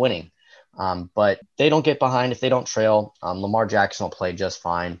chance at winning. But they don't get behind if they don't trail. Lamar Jackson will play just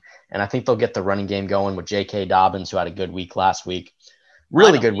fine. And I think they'll get the running game going with J.K. Dobbins, who had a good week last week.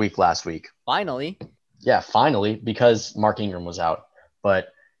 Really good week last week. Finally. Yeah, finally, because Mark Ingram was out. But,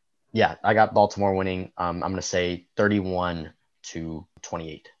 yeah, I got Baltimore winning. I'm going to say 31-28.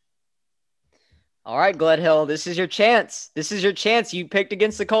 All right, Gledhill, this is your chance. This is your chance. You picked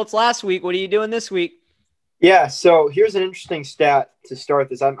against the Colts last week. What are you doing this week? Yeah, so here's an interesting stat to start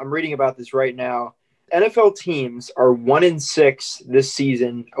this. I'm reading about this right now. NFL teams are 1-6 this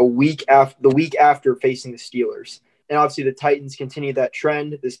season, the week after facing the Steelers. And obviously the Titans continue that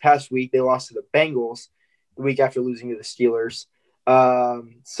trend. This past week, they lost to the Bengals the week after losing to the Steelers.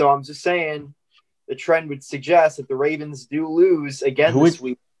 So I'm just saying the trend would suggest that the Ravens do lose again this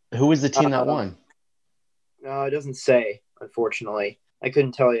week. Who is the team that won? It doesn't say, unfortunately. I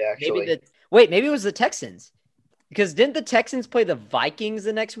couldn't tell you, actually. Maybe it was the Texans. Because didn't the Texans play the Vikings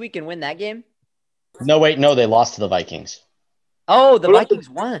the next week and win that game? No, they lost to the Vikings. Oh, the Vikings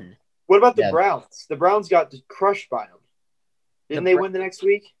won. What about the Browns? The Browns got crushed by them. Didn't they win the next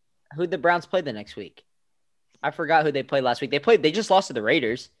week? Who'd the Browns play the next week? I forgot who they played last week. They just lost to the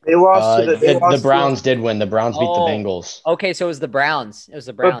Raiders. They lost the Browns did win. The Browns beat the Bengals. Okay, so it was the Browns.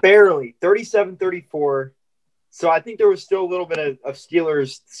 But barely. 37-34. So I think there was still a little bit of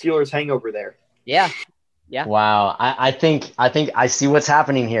Steelers hangover there. Yeah. Wow. I think I see what's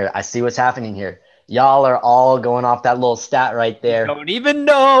happening here. Y'all are all going off that little stat right there. Don't even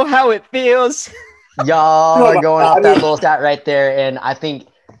know how it feels. Y'all are going off that little stat right there. And I think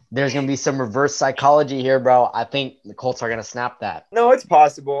there's going to be some reverse psychology here, bro. I think the Colts are going to snap that. No, it's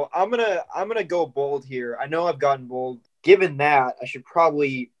possible. I'm gonna go bold here. I know I've gotten bold. Given that, I should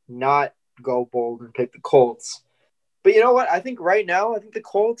probably not go bold and pick the Colts. But you know what? I think right now, the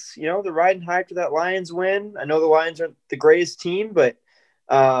Colts, they're riding high to that Lions win. I know the Lions aren't the greatest team, but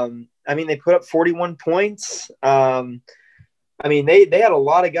they put up 41 points. They had a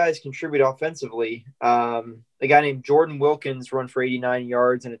lot of guys contribute offensively. A guy named Jordan Wilkins run for 89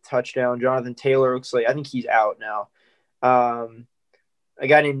 yards and a touchdown. Jonathan Taylor I think he's out now. A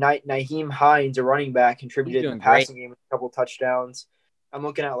guy named Nyheim Hines, a running back, contributed in the passing game with a couple of touchdowns. I'm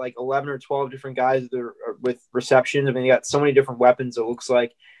looking at like 11 or 12 different guys with receptions. They got so many different weapons, it looks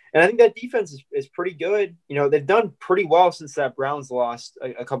like. And I think that defense is pretty good. They've done pretty well since that Browns lost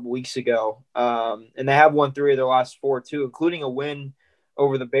a couple weeks ago. And they have won 3 of their last 4 too, including a win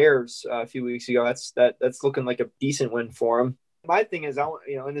over the Bears a few weeks ago. That's looking like a decent win for them. My thing is,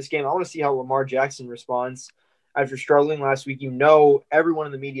 in this game, I want to see how Lamar Jackson responds after struggling last week. Everyone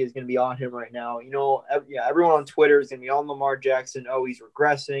in the media is going to be on him right now. Everyone on Twitter is going to be on Lamar Jackson. Oh, he's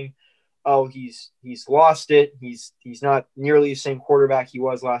regressing. Oh, he's lost it. He's not nearly the same quarterback he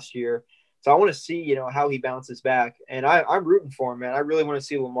was last year. So I want to see, how he bounces back. And I'm rooting for him, man. I really want to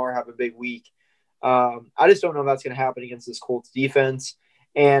see Lamar have a big week. I just don't know if that's going to happen against this Colts defense.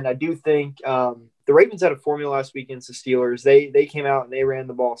 And I do think the Ravens had a formula last week against the Steelers. They came out and they ran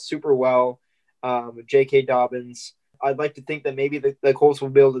the ball super well with J.K. Dobbins. I'd like to think that maybe the Colts will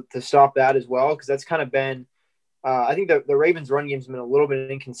be able to stop that as well, because that's kind of been I think the Ravens' run game's been a little bit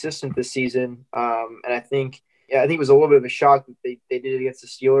inconsistent this season. And I think it was a little bit of a shock that they did it against the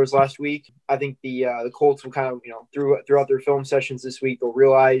Steelers last week. I think the Colts will kind of, throughout their film sessions this week, they'll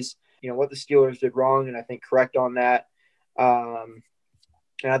realize, what the Steelers did wrong, and I think correct on that.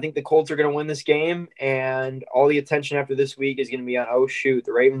 And I think the Colts are going to win this game, and all the attention after this week is going to be on, oh, shoot,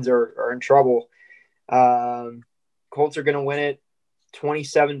 the Ravens are in trouble. Colts are going to win it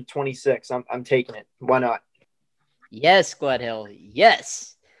 27-26. I'm taking it. Why not? Yes, Gledhill.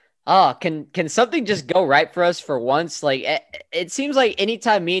 Yes. Oh, can something just go right for us for once? Like, it seems like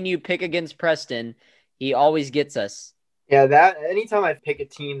anytime me and you pick against Preston, he always gets us. Yeah, anytime I pick a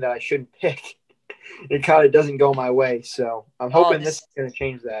team that I shouldn't pick, it kind of doesn't go my way. So I'm hoping this is going to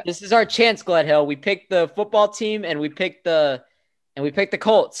change that. This is our chance, Gledhill. We picked the football team and we picked the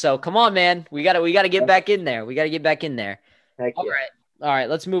Colts. So come on, man. We gotta get back in there. We gotta get back in there. All right.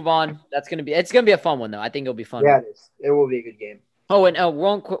 Let's move on. It's gonna be a fun one though. I think it'll be fun. Yeah, it is. It will be a good game. Oh, and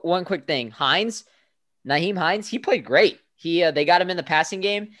one quick thing. Nyheim Hines, he played great. They got him in the passing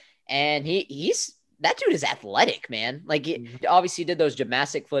game, and he's that dude is athletic, man. Like, he obviously did those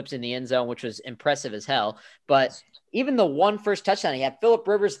gymnastic flips in the end zone, which was impressive as hell. But even the first touchdown he had, Phillip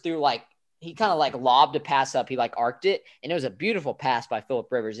Rivers threw like he kind of like lobbed a pass up. He like arced it, and it was a beautiful pass by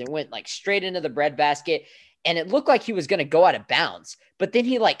Phillip Rivers. It went like straight into the breadbasket, and it looked like he was going to go out of bounds. But then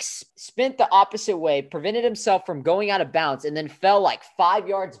he like spent the opposite way, prevented himself from going out of bounds, and then fell like 5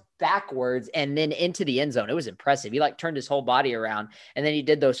 yards backwards and then into the end zone. It was impressive. He like turned his whole body around, and then he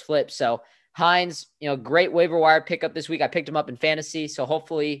did those flips. So Hines, great waiver wire pickup this week. I picked him up in fantasy, so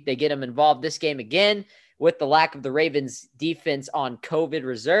hopefully they get him involved this game again with the lack of the Ravens defense on COVID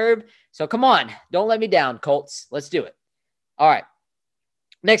reserve. So come on, don't let me down, Colts. Let's do it. All right,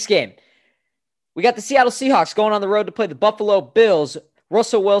 next game. We got the Seattle Seahawks going on the road to play the Buffalo Bills.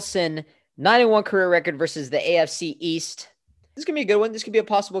 Russell Wilson, 9-1 career record versus the AFC East. This is going to be a good one. This could be a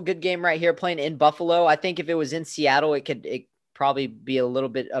possible good game right here playing in Buffalo. I think if it was in Seattle, it probably be a little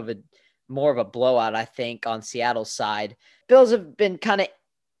bit of more of a blowout, I think, on Seattle's side. Bills have been kind of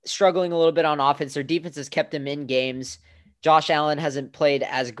struggling a little bit on offense. Their defense has kept them in games. Josh Allen hasn't played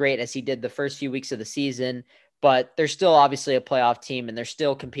as great as he did the first few weeks of the season, but they're still obviously a playoff team, and they're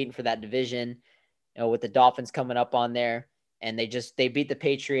still competing for that division, with the Dolphins coming up on there. And they beat the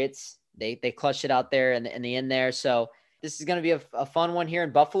Patriots. They clutched it out there in the end there. So this is going to be a fun one here in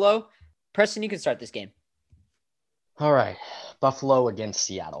Buffalo. Preston, you can start this game. All right. Buffalo against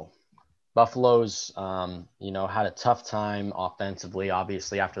Seattle. Buffalo's, had a tough time offensively,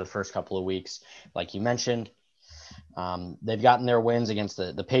 obviously, after the first couple of weeks. Like you mentioned, they've gotten their wins against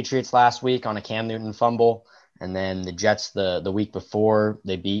the Patriots last week on a Cam Newton fumble. And then the Jets the week before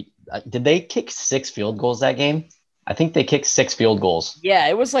they beat did they kick 6 field goals that game? I think they kicked 6 field goals. Yeah,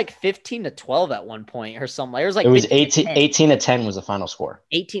 it was like 15-12 at one point or something. It was 18-10 was the final score.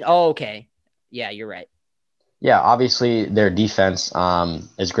 18. Oh, okay. Yeah, you're right. Yeah, obviously their defense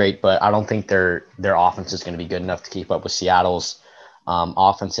is great, but I don't think their offense is going to be good enough to keep up with Seattle's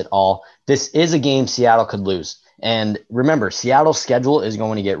offense at all. This is a game Seattle could lose. And remember, Seattle's schedule is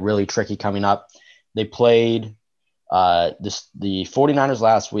going to get really tricky coming up. They played the 49ers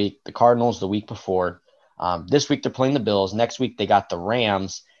last week, the Cardinals the week before. This week they're playing the Bills. Next week they got the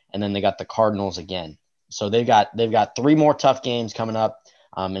Rams, and then they got the Cardinals again. So they've got 3 more tough games coming up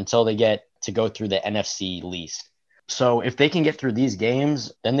until they get to go through the NFC least. So if they can get through these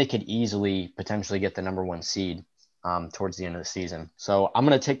games, then they could easily potentially get the number 1 seed towards the end of the season. So I'm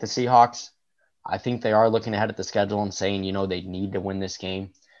going to take the Seahawks. I think they are looking ahead at the schedule and saying, they need to win this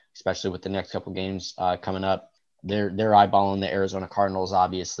game, especially with the next couple games coming up. They're eyeballing the Arizona Cardinals,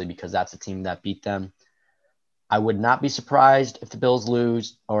 obviously, because that's a team that beat them. I would not be surprised if the Bills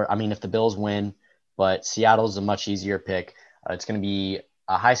lose, if the Bills win, but Seattle's a much easier pick. It's going to be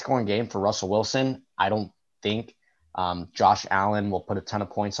a high-scoring game for Russell Wilson. I don't think Josh Allen will put a ton of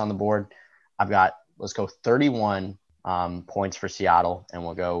points on the board. Let's go 31 points for Seattle, and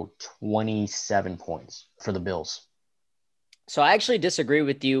we'll go 27 points for the Bills. So I actually disagree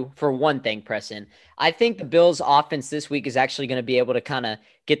with you for one thing, Preston. I think the Bills offense this week is actually going to be able to kind of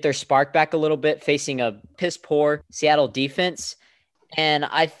get their spark back a little bit facing a piss poor Seattle defense. And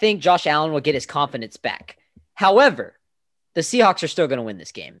I think Josh Allen will get his confidence back. However, the Seahawks are still going to win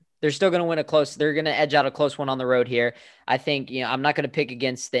this game. They're still going to win they're going to edge out a close one on the road here. I think, I'm not going to pick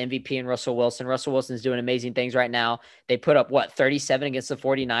against the MVP and Russell Wilson. Russell Wilson's doing amazing things right now. They put up 37 against the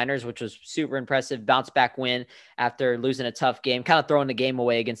 49ers, which was super impressive. Bounce back win after losing a tough game, kind of throwing the game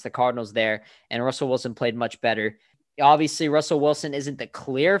away against the Cardinals there. And Russell Wilson played much better. Obviously, Russell Wilson isn't the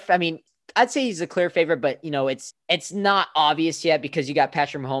clear. I'd say he's a clear favorite, but it's not obvious yet because you got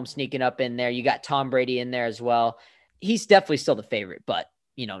Patrick Mahomes sneaking up in there. You got Tom Brady in there as well. He's definitely still the favorite, but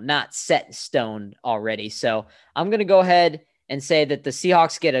not set in stone already. So I'm going to go ahead and say that the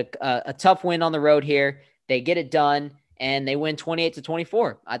Seahawks get a tough win on the road here. They get it done and they win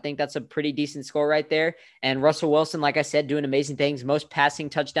 28-24. I think that's a pretty decent score right there. And Russell Wilson, like I said, doing amazing things, most passing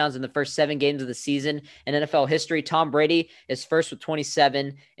touchdowns in the first 7 games of the season in NFL history. Tom Brady is first with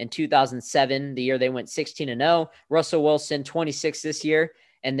 27 in 2007, the year they went 16-0. Russell Wilson, 26 this year.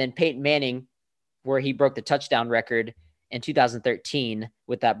 And then Peyton Manning, where he broke the touchdown record in 2013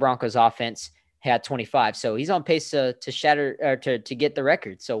 with that Broncos offense, had 25. So he's on pace to shatter or to get the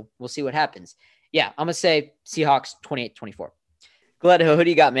record. So we'll see what happens. Yeah, I'm going to say Seahawks 28-24. Gledhill, who do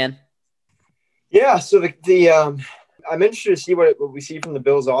you got, man? Yeah, so I'm interested to see what we see from the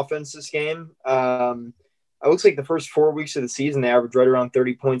Bills offense this game. It looks like the first 4 weeks of the season, they average right around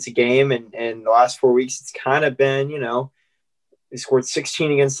 30 points a game. And the last 4 weeks, it's kind of been, they scored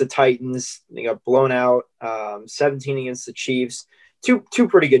 16 against the Titans. They got blown out, 17 against the Chiefs. Two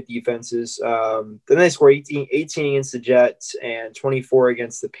pretty good defenses. Then they scored 18 against the Jets and 24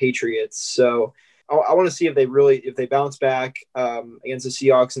 against the Patriots. So I want to see if they bounce back against the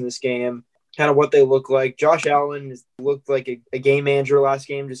Seahawks in this game. kind of what they look like. Josh Allen looked like a game manager last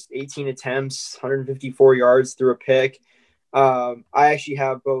game, just 18 attempts, 154 yards through a pick. I actually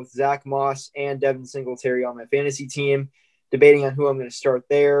have both Zach Moss and Devin Singletary on my fantasy team, debating on who I'm going to start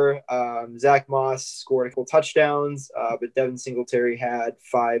there. Zach Moss scored a couple touchdowns, but Devin Singletary had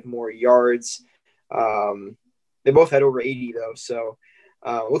 5 more yards. They both had over 80, though. So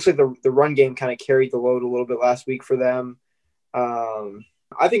it looks like the run game kind of carried the load a little bit last week for them.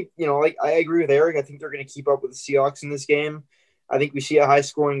 I think, I agree with Eric. I think they're going to keep up with the Seahawks in this game. I think we see a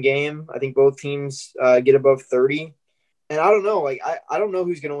high-scoring game. I think both teams get above 30. And I don't know, I don't know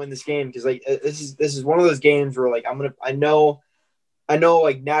who's gonna win this game because this is one of those games where I know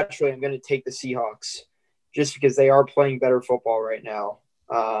naturally I'm gonna take the Seahawks just because they are playing better football right now.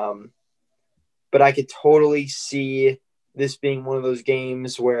 But I could totally see this being one of those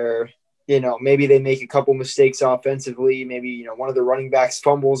games where maybe they make a couple mistakes offensively, maybe one of the running backs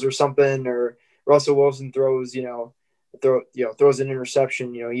fumbles or something, or Russell Wilson throws throws an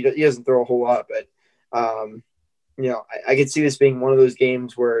interception. He doesn't throw a whole lot, but I could see this being one of those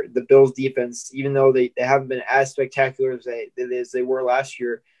games where the Bills defense, even though they haven't been as spectacular as they were last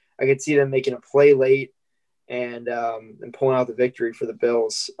year, I could see them making a play late and pulling out the victory for the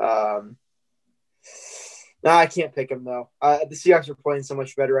Bills. I can't pick them though. The Seahawks are playing so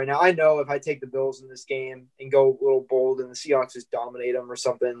much better right now. I know if I take the Bills in this game and go a little bold and the Seahawks just dominate them or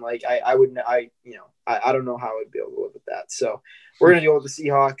something, I wouldn't. I don't know how I'd be able to live with that. So we're gonna deal with the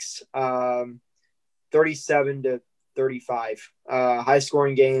Seahawks. 37-35. High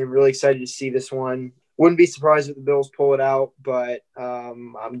scoring game. Really excited to see this one. Wouldn't be surprised if the Bills pull it out, but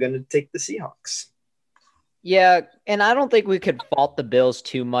I'm going to take the Seahawks. Yeah, and I don't think we could fault the Bills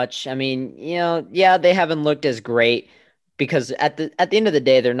too much. I mean, they haven't looked as great because at the end of the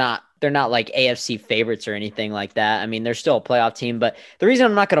day, they're not like AFC favorites or anything like that. I mean, they're still a playoff team, but the reason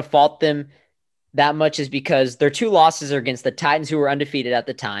I'm not going to fault them that much is because their 2 losses are against the Titans, who were undefeated at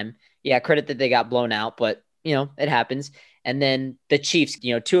the time. Yeah, credit that they got blown out, but it happens. And then the Chiefs,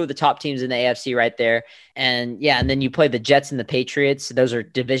 2 of the top teams in the AFC right there. And then you play the Jets and the Patriots. Those are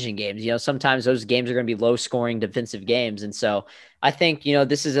division games. Sometimes those games are going to be low scoring defensive games. And so I think,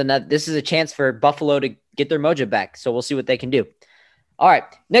 this is a chance for Buffalo to get their mojo back. So we'll see what they can do. All right,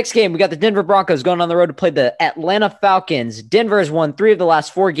 next game, we got the Denver Broncos going on the road to play the Atlanta Falcons. Denver has won 3 of the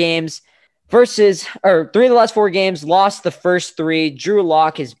last 4 games. 3 of the last 4 games, lost the first 3. Drew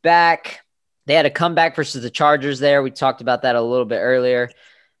Lock is back. They had a comeback versus the Chargers there. We talked about that a little bit earlier.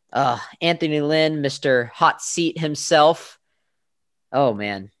 Anthony Lynn, Mr. Hot Seat himself. Oh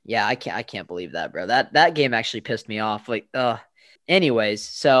man. Yeah, I can't believe that, bro. That game actually pissed me off. Anyways,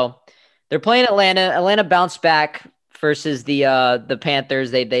 so they're playing Atlanta. Atlanta bounced back versus the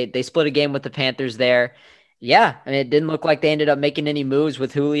Panthers. They split a game with the Panthers there. Yeah, I mean, it didn't look like they ended up making any moves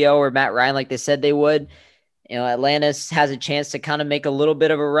with Julio or Matt Ryan like they said they would. Atlanta has a chance to kind of make a little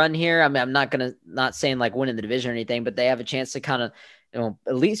bit of a run here. I mean, I'm not saying like winning the division or anything, but they have a chance to kind of,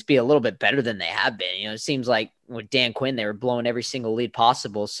 at least be a little bit better than they have been. It seems like with Dan Quinn, they were blowing every single lead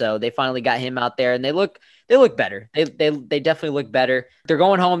possible. So they finally got him out there and they look better. They definitely look better. They're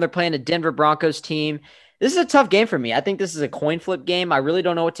going home. They're playing a Denver Broncos team. This is a tough game for me. I think this is a coin flip game. I really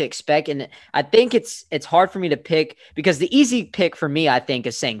don't know what to expect. And I think it's hard for me to pick because the easy pick for me, I think,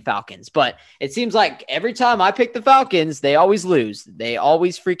 is saying Falcons. But it seems like every time I pick the Falcons, they always lose. They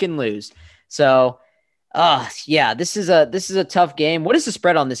always freaking lose. So, this is a tough game. What is the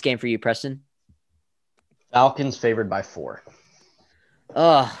spread on this game for you, Preston? Falcons favored by 4.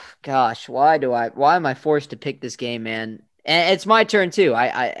 Oh, gosh. Why am I forced to pick this game, man? And it's my turn too.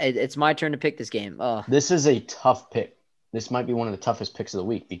 It's my turn to pick this game. Oh, this is a tough pick. This might be one of the toughest picks of the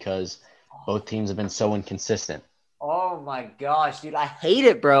week because both teams have been so inconsistent. Oh my gosh, dude, I hate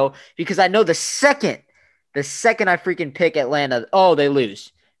it, bro. Because I know the second I freaking pick Atlanta, they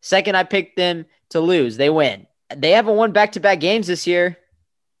lose. Second I pick them to lose, they win. They haven't won back-to-back games this year.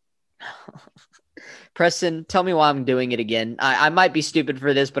 Preston, tell me why I'm doing it again. I might be stupid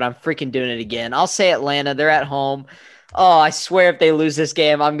for this, but I'm freaking doing it again. I'll say Atlanta. They're at home. Oh, I swear if they lose this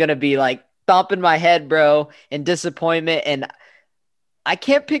game, I'm going to be like thumping my head, bro, in disappointment. And I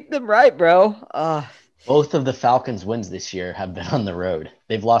can't pick them right, bro. Both of the Falcons' wins this year have been on the road.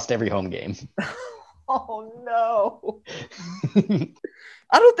 They've lost every home game. Oh, no.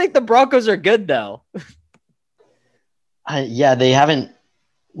 I don't think the Broncos are good, though. They haven't.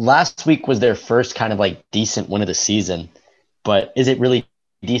 Last week was their first kind of like decent win of the season. But is it really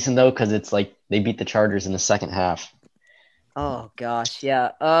decent, though? Because it's like they beat the Chargers in the second half. Oh, gosh,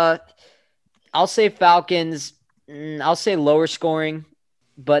 yeah. I'll say Falcons. I'll say lower scoring,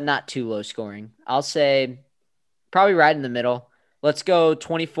 but not too low scoring. I'll say probably right in the middle. Let's go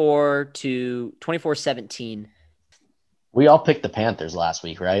 24-17. We all picked the Panthers last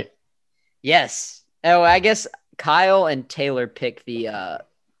week, right? Yes. Oh, I guess Kyle and Taylor picked the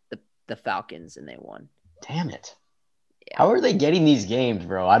Falcons and they won. Damn it. Yeah. How are they getting these games,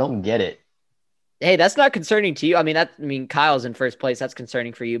 bro? I don't get it. Hey, that's not concerning to you. I mean, Kyle's in first place. That's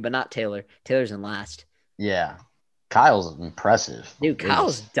concerning for you, but not Taylor. Taylor's in last. Yeah. Kyle's impressive. Dude,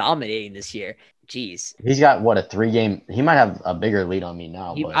 Kyle's dominating this year. Jeez. He's got what, a 3-game? He might have a bigger lead on me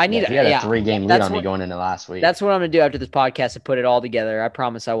now. He had a 3-game lead on me going into last week. That's what I'm gonna do after this podcast to put it all together. I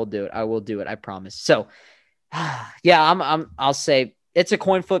promise I will do it. I will do it. I promise. So, yeah, I'll say it's a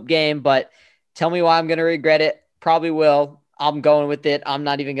coin flip game, but tell me why I'm gonna regret it. Probably will. I'm going with it. I'm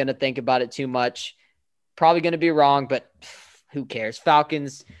not even gonna think about it too much. Probably gonna be wrong, but who cares?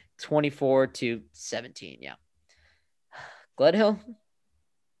 Falcons 24-17. Yeah. Gledhill.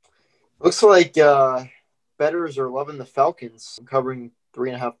 Looks like bettors are loving the Falcons, covering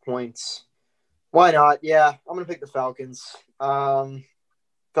 3.5 points. Why not? Yeah, I'm going to pick the Falcons.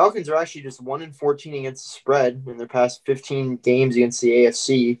 Falcons are actually just 1-14 against the spread in their past 15 games against the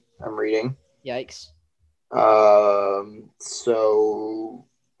AFC, I'm reading. Yikes. So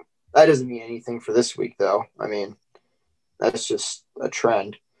that doesn't mean anything for this week, though. I mean, that's just a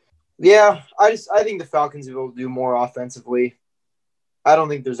trend. Yeah, I think the Falcons will do more offensively. I don't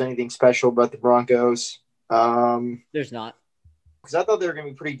think there's anything special about the Broncos. There's not. Because I thought they were going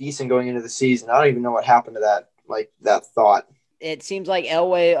to be pretty decent going into the season. I don't even know what happened to that thought. It seems like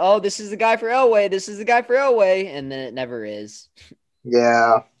Elway, oh, this is the guy for Elway. This is the guy for Elway. And then it never is.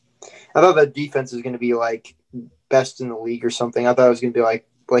 Yeah. I thought that defense was going to be like best in the league or something. I thought it was going to be like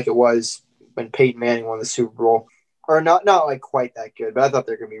it was when Peyton Manning won the Super Bowl. Or not like quite that good, but I thought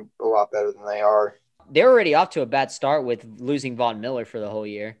they're going to be a lot better than they are. They're already off to a bad start with losing Von Miller for the whole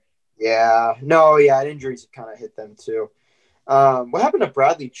year. Yeah. No, yeah, injuries kind of hit them too. What happened to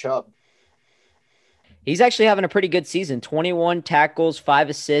Bradley Chubb? He's actually having a pretty good season. 21 tackles, 5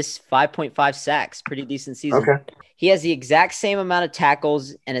 assists, 5.5 sacks. Pretty decent season. Okay. He has the exact same amount of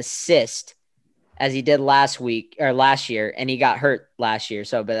tackles and assists as he did last year, and he got hurt last year.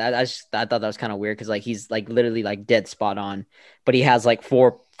 So, but I thought that was kind of weird because like he's like literally like dead spot on, but he has like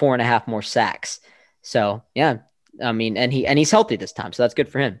 4.5 more sacks. So yeah, I mean, and he's healthy this time, so that's good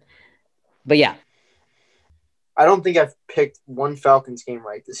for him. But yeah, I don't think I've picked one Falcons game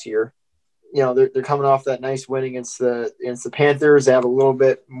right this year. You know, they're coming off that nice win against the Panthers. They have a little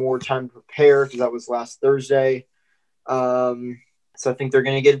bit more time to prepare because that was last Thursday. So I think they're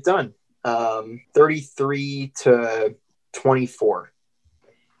going to get it done. 33-24. All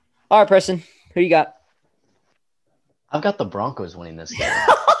right, Preston, who you got? I've got the Broncos winning this game.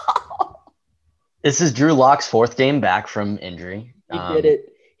 This is Drew Lock's 4th game back from injury. He did it.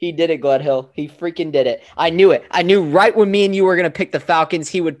 He did it, Gledhill. He freaking did it. I knew it. I knew right when me and you were going to pick the Falcons,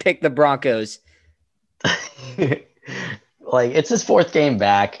 he would pick the Broncos. Like, it's his 4th game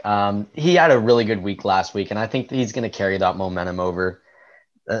back. He had a really good week last week, and I think he's going to carry that momentum over.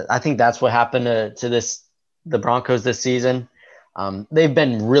 I think that's what happened to the Broncos this season. They've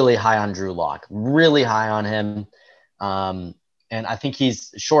been really high on Drew Lock, really high on him. And I think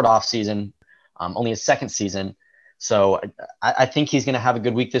he's short off season, only his 2nd season. So I think he's going to have a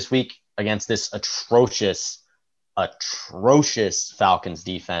good week this week against this atrocious Falcons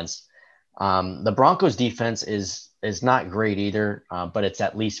defense. The Broncos defense is not great either, but it's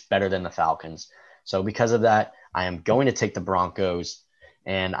at least better than the Falcons. So because of that, I am going to take the Broncos,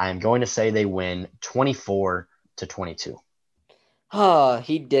 and I am going to say they win 24-22. Oh,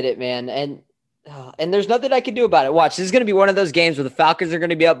 he did it, man. And there's nothing I can do about it. Watch, this is going to be one of those games where the Falcons are going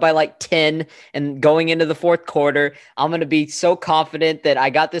to be up by like 10 and going into the 4th quarter. I'm going to be so confident that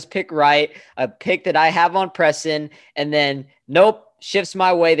I got this pick right, a pick that I have on Preston, and then nope, shifts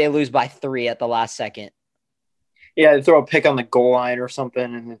my way. They lose by 3 at the last second. Yeah, they throw a pick on the goal line or something,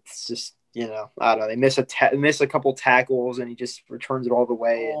 and it's just, you know, I don't know. They miss a couple tackles, and he just returns it all the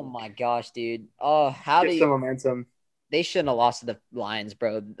way. Oh my gosh, dude! Oh, how do you? Some momentum. They shouldn't have lost to the Lions,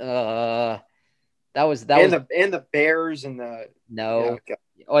 bro. The Bears and the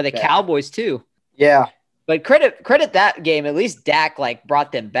or the Cowboys too. Yeah, but credit that game. At least Dak like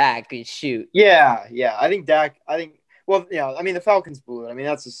brought them back. Shoot. Yeah. I think Dak. Well, yeah. I mean, the Falcons blew it. I mean,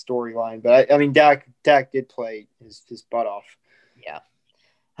 that's a storyline. But I mean, Dak did play his butt off. Yeah.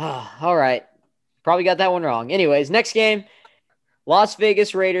 All right. Probably got that one wrong. Anyways, next game. Las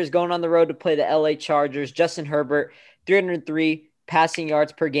Vegas Raiders going on the road to play the LA Chargers. Justin Herbert, 303 passing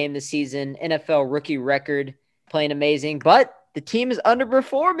yards per game this season. NFL rookie record, playing amazing. But the team is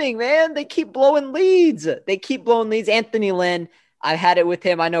underperforming, man. They keep blowing leads. Anthony Lynn, I've had it with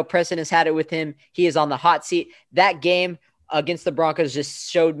him. I know Preston has had it with him. He is on the hot seat. That game, against the Broncos just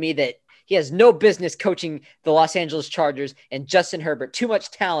showed me that he has no business coaching the Los Angeles Chargers and Justin Herbert. Too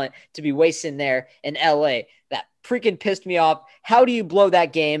much talent to be wasting there in LA. That freaking pissed me off. How do you blow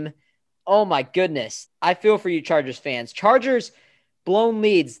that game? Oh my goodness. I feel for you Chargers fans. Chargers blown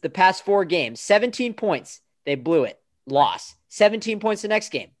leads the past 4 games. 17 points. They blew it. Loss. 17 points the next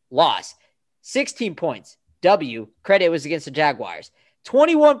game. Loss. 16 points. W. Credit was against the Jaguars.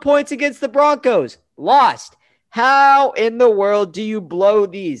 21 points against the Broncos. Lost. How in the world do you blow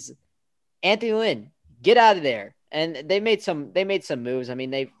these? Anthony Lynn, get out of there. And they made some moves. I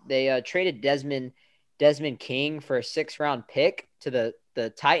mean, they traded Desmond King for a 6th-round pick to the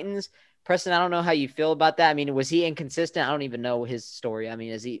Titans. Preston, I don't know how you feel about that. I mean, was he inconsistent? I don't even know his story. I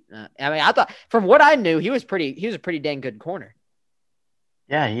mean, I thought from what I knew, he was a pretty dang good corner.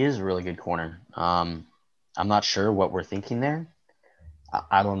 Yeah, he is a really good corner. I'm not sure what we're thinking there.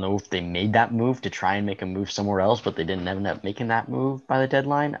 I don't know if they made that move to try and make a move somewhere else, but they didn't end up making that move by the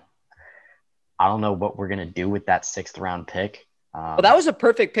deadline. I don't know what we're going to do with that 6th-round pick. Well, that was a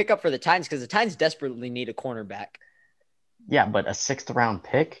perfect pickup for the Titans because the Titans desperately need a cornerback. Yeah, but a 6th-round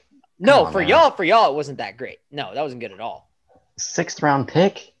pick? No, for y'all, it wasn't that great. No, that wasn't good at all. 6th-round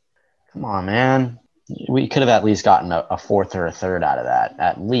pick? Come on, man. We could have at least gotten a 4th or a 3rd out of that,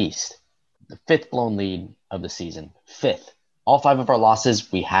 at least. The 5th blown lead of the season. 5th. All 5 of our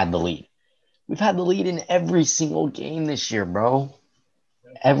losses, we had the lead. We've had the lead in every single game this year, bro.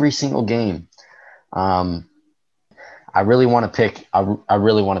 Every single game. I really want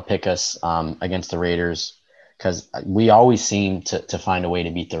to pick us against the Raiders because we always seem to find a way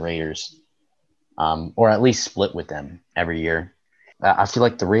to beat the Raiders, or at least split with them every year. I feel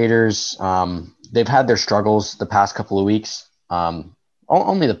like the Raiders, they've had their struggles the past couple of weeks.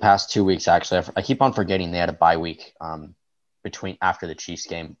 Only the past 2 weeks, actually. I keep on forgetting they had a bye week after the Chiefs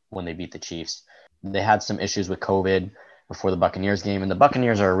game when they beat the Chiefs. They had some issues with COVID before the Buccaneers game, and the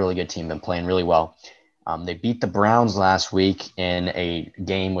Buccaneers are a really good team, been playing really well. They beat the Browns last week in a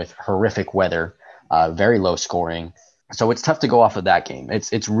game with horrific weather, very low scoring. So it's tough to go off of that game.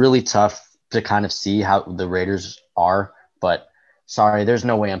 It's really tough to kind of see how the Raiders are, but sorry, there's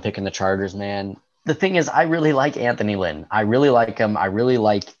no way I'm picking the Chargers, man. The thing is, I really like Anthony Lynn. I really like him. I really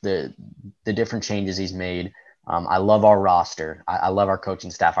like the different changes he's made. I love our roster. I love our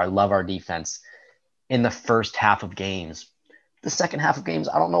coaching staff. I love our defense. In the first half of games, the second half of games,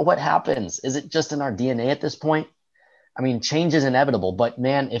 I don't know what happens. Is it just in our DNA at this point? I mean, change is inevitable, but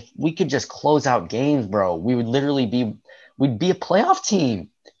man, if we could just close out games, bro, we'd be a playoff team.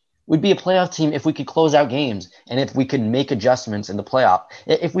 We'd be a playoff team if we could close out games and if we could make adjustments in the playoff.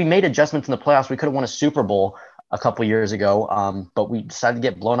 If we made adjustments in the playoffs, we could have won a Super Bowl a couple years ago, but we decided to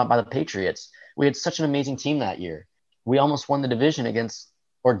get blown up by the Patriots. We had such an amazing team that year. We almost won the division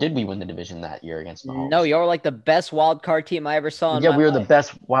or did we win the division that year against Mahomes? No, y'all were like the best wild card team I ever saw. Yeah, we were the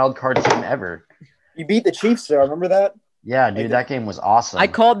best wild card team ever. You beat the Chiefs, though. Remember that? Yeah, dude, that game was awesome. I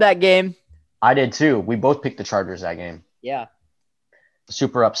called that game. I did too. We both picked the Chargers that game. Yeah.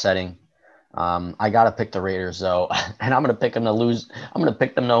 Super upsetting. I got to pick the Raiders, though, and I'm going to pick them to lose. I'm going to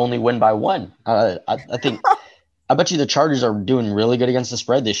pick them to only win by 1. I think – I bet you the Chargers are doing really good against the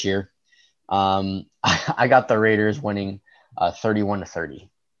spread this year. I got the Raiders winning 31-30.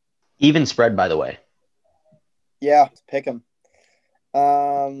 Even spread, by the way. Yeah, pick them.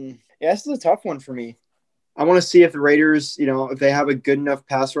 Yeah, this is a tough one for me. I want to see if the Raiders, if they have a good enough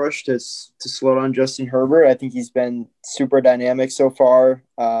pass rush to slow down Justin Herbert. I think he's been super dynamic so far.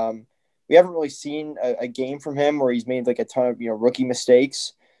 We haven't really seen a game from him where he's made like a ton of rookie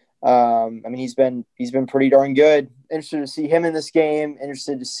mistakes. I mean, he's been pretty darn good. Interested to see him in this game.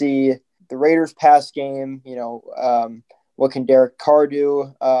 Interested to see the Raiders pass game. What can Derek Carr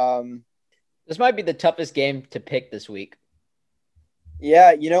do? This might be the toughest game to pick this week.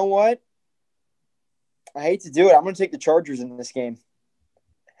 Yeah, you know what? I hate to do it. I'm going to take the Chargers in this game.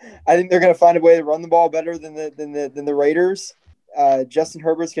 I think they're going to find a way to run the ball better than the Raiders. Justin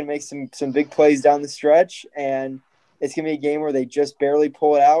Herbert's going to make some big plays down the stretch, and it's going to be a game where they just barely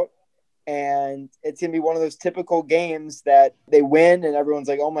pull it out. And it's going to be one of those typical games that they win, and everyone's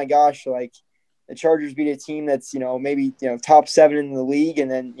like, "Oh my gosh!" Like the Chargers beat a team that's maybe top 7 in the league, and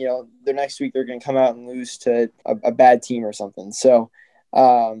then the next week they're going to come out and lose to a bad team or something. So.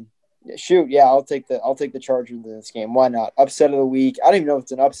 I'll take the Chargers in this game. Why not? Upset of the week. I don't even know if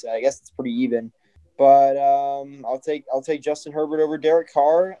it's an upset. I guess it's pretty even. But I'll take Justin Herbert over Derek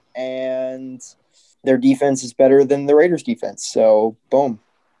Carr, and their defense is better than the Raiders' defense. So boom.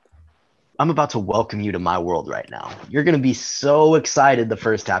 I'm about to welcome you to my world right now. You're going to be so excited the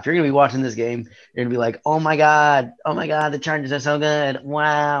first half. You're going to be watching this game. You're going to be like, oh my God, the Chargers are so good.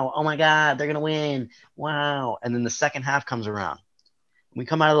 Wow. Oh my God, they're going to win. Wow. And then the second half comes around. We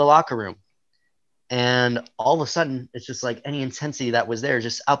come out of the locker room, and all of a sudden, it's just like any intensity that was there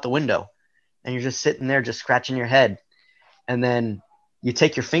just out the window. And you're just sitting there just scratching your head. And then you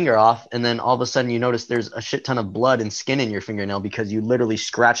take your finger off, and then all of a sudden you notice there's a shit ton of blood and skin in your fingernail because you literally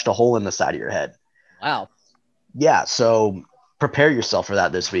scratched a hole in the side of your head. Wow. Yeah, so prepare yourself for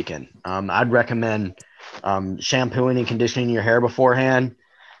that this weekend. I'd recommend shampooing and conditioning your hair beforehand,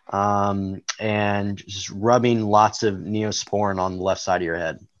 and just rubbing lots of Neosporin on the left side of your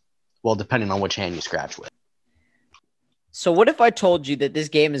head. Well, depending on which hand you scratch with. So what if I told you that this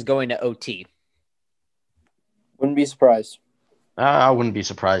game is going to OT? Wouldn't be surprised. I wouldn't be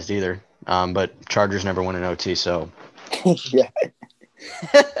surprised either. But Chargers never win an OT, so. Yeah.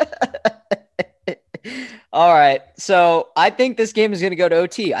 All right. So I think this game is going to go to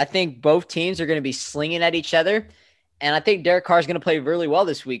OT. I think both teams are going to be slinging at each other. And I think Derek Carr is going to play really well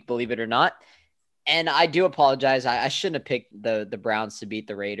this week, believe it or not. And I do apologize. I shouldn't have picked the Browns to beat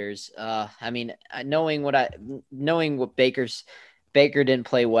the Raiders. I mean, knowing what Baker didn't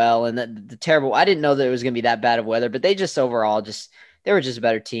play well, and the terrible. I didn't know that it was going to be that bad of weather, but they just overall they were just a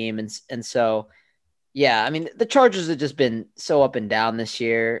better team, and so yeah. I mean, the Chargers have just been so up and down this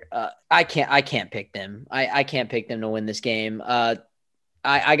year. I can't pick them. I can't pick them to win this game.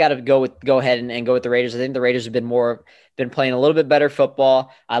 I got to go ahead and go with the Raiders. I think the Raiders have been playing a little bit better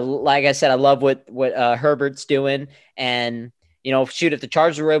football. Like I said, I love what Herbert's doing, and shoot, if the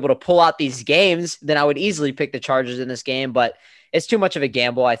Chargers were able to pull out these games, then I would easily pick the Chargers in this game, but it's too much of a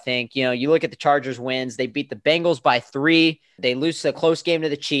gamble, I think. You look at the Chargers wins. They beat the Bengals by 3. They lose a close game to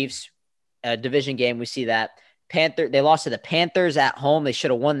the Chiefs, a division game. We see that. They lost to the Panthers at home. They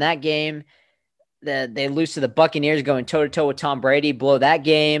should have won that game. They lose to the Buccaneers going toe-to-toe with Tom Brady, blow that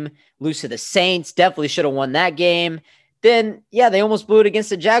game. Lose to the Saints, definitely should have won that game. Then, yeah, they almost blew it against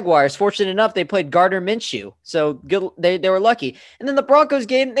the Jaguars. Fortunate enough, they played Gardner Minshew. So good, they were lucky. And then the Broncos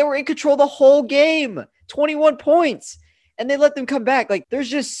game, they were in control the whole game, 21 points. And they let them come back. Like, there's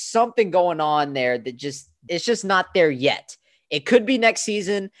just something going on there that it's just not there yet. It could be next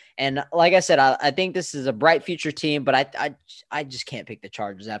season. And like I said, I think this is a bright future team, but I just can't pick the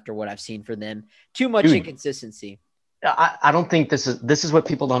Chargers after what I've seen for them. Too much inconsistency. I don't think this is what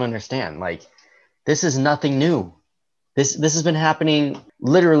people don't understand. Like, this is nothing new. This has been happening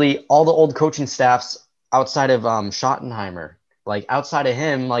literally all the old coaching staffs outside of Schottenheimer. Like, outside of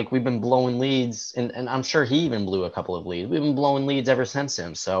him, like, we've been blowing leads, and I'm sure he even blew a couple of leads. We've been blowing leads ever since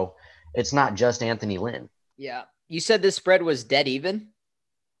him. So it's not just Anthony Lynn. Yeah. You said this spread was dead even?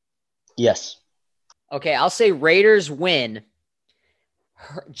 Yes. Okay, I'll say Raiders win.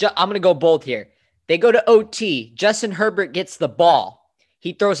 I'm going to go bold here. They go to OT. Justin Herbert gets the ball.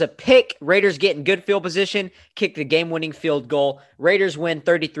 He throws a pick. Raiders get in good field position, kick the game-winning field goal. Raiders win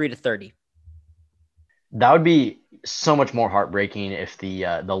 33-30. That would be so much more heartbreaking if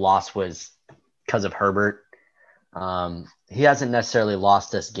the loss was because of Herbert. He hasn't necessarily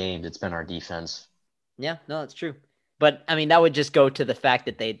lost us games. It's been our defense. Yeah, no, that's true. But, I mean, that would just go to the fact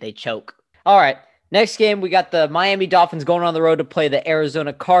that they choke. All right, next game, we got the Miami Dolphins going on the road to play the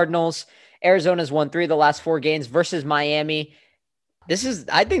Arizona Cardinals. Arizona's won 3 of the last 4 games versus Miami. I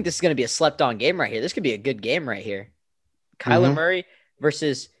think this is going to be a slept-on game right here. This could be a good game right here. Kyler Murray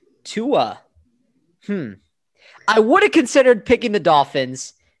versus Tua. I would have considered picking the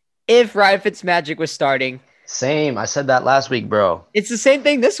Dolphins if Ryan Fitzmagic was starting. Same. I said that last week, bro. It's the same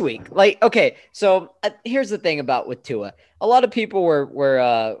thing this week. Like, okay, so here's the thing with Tua. A lot of people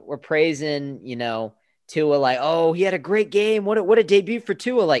were praising, Tua, like, oh, he had a great game. What a debut for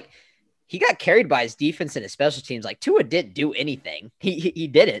Tua. Like, he got carried by his defense and his special teams. Like, Tua didn't do anything. He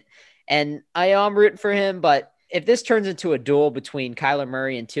didn't. And I'm rooting for him, but if this turns into a duel between Kyler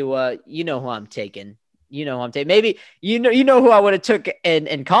Murray and Tua, you know who I'm taking. Maybe you know who I would have took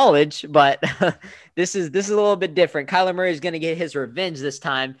in college, but this is a little bit different. Kyler Murray is going to get his revenge this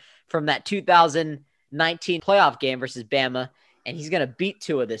time from that 2019 playoff game versus Bama, and he's going to beat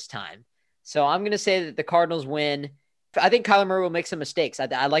Tua this time. So I'm going to say that the Cardinals win. I think Kyler Murray will make some mistakes.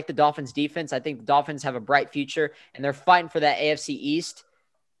 I like the Dolphins defense. I think the Dolphins have a bright future, and they're fighting for that AFC East.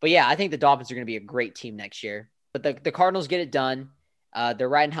 But yeah, I think the Dolphins are going to be a great team next year. But the Cardinals get it done. They're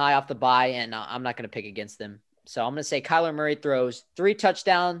riding high off the bye, and I'm not going to pick against them. So I'm going to say Kyler Murray throws 3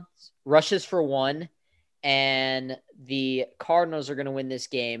 touchdowns, rushes for 1, and the Cardinals are going to win this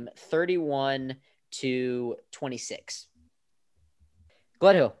game 31-26.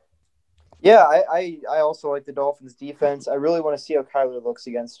 Gledhill. Yeah, I also like the Dolphins defense. I really want to see how Kyler looks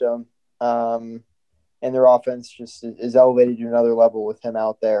against them. and their offense just is elevated to another level with him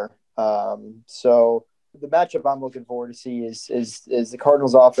out there. So the matchup I'm looking forward to see is the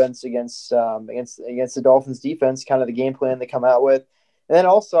Cardinals offense against the Dolphins defense, kind of the game plan they come out with. And then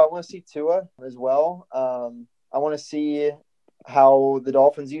also I want to see Tua as well. I want to see how the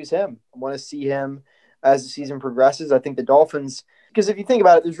Dolphins use him. I want to see him as the season progresses. I think the Dolphins, because if you think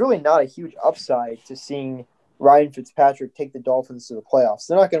about it, there's really not a huge upside to seeing Ryan Fitzpatrick take the Dolphins to the playoffs.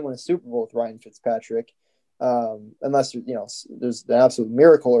 They're not going to win a Super Bowl with Ryan Fitzpatrick unless there's an absolute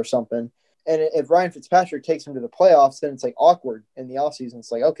miracle or something. And if Ryan Fitzpatrick takes him to the playoffs, then it's like awkward in the offseason.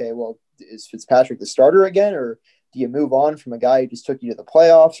 It's like, okay, well, is Fitzpatrick the starter again, or do you move on from a guy who just took you to the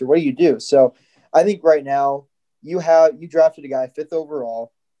playoffs, or what do you do? So I think right now you drafted a guy 5th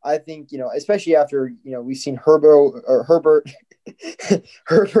overall. I think, especially after, we've seen Herbert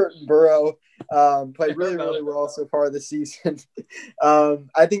Herbert and Burrow played really, really well so far this season.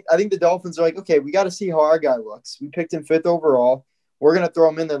 I think the Dolphins are like, okay, we got to see how our guy looks. We picked him 5th overall. We're going to throw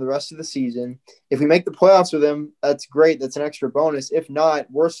him in there the rest of the season. If we make the playoffs with him, that's great. That's an extra bonus. If not,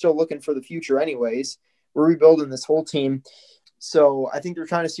 we're still looking for the future anyways. We're rebuilding this whole team. So I think they're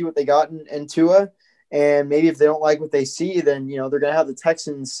trying to see what they got in Tua. And maybe if they don't like what they see, then, they're going to have the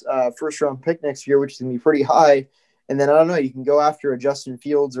Texans first-round pick next year, which is going to be pretty high. And then, I don't know, you can go after a Justin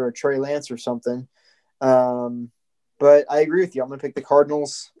Fields or a Trey Lance or something. But I agree with you. I'm going to pick the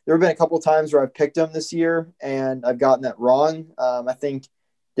Cardinals. There have been a couple of times where I've picked them this year, and I've gotten that wrong. I think,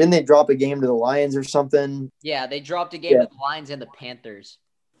 didn't they drop a game to the Lions or something? Yeah, they dropped a game to the Lions and the Panthers.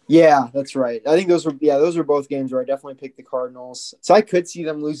 Yeah, that's right. I think those were both games where I definitely picked the Cardinals. So I could see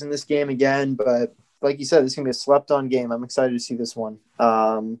them losing this game again, but like you said, this is going to be a slept-on game. I'm excited to see this one.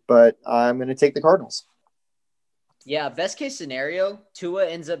 But I'm going to take the Cardinals. Yeah, best case scenario, Tua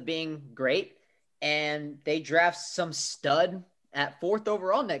ends up being great, and they draft some stud at 4th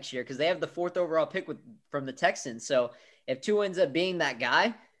overall next year because they have the 4th overall pick from the Texans. So if Tua ends up being that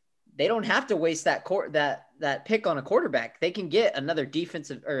guy, they don't have to waste that pick on a quarterback. They can get another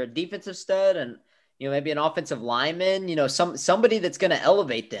defensive stud and maybe an offensive lineman, somebody that's going to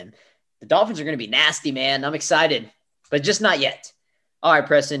elevate them. The Dolphins are going to be nasty, man. I'm excited, but just not yet. All right,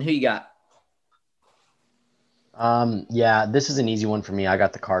 Preston, who you got? Yeah, this is an easy one for me. I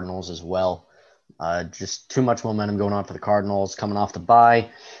got the Cardinals as well. Just too much momentum going on for the Cardinals coming off the bye.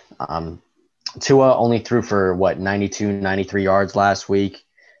 Tua only threw for 92, 93 yards last week.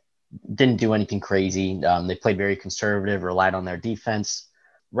 Didn't do anything crazy. They played very conservative, relied on their defense.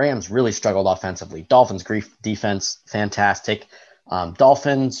 Rams really struggled offensively. Dolphins' defense, fantastic.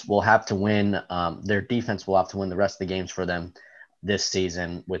 Dolphins will have to win. Their defense will have to win the rest of the games for them this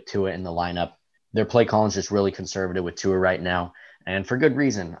season with Tua in the lineup. Their play calling is just really conservative with Tua right now, and for good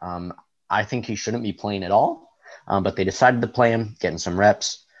reason. I think he shouldn't be playing at all, but they decided to play him, getting some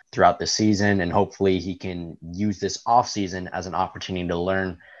reps throughout the season, and hopefully he can use this offseason as an opportunity to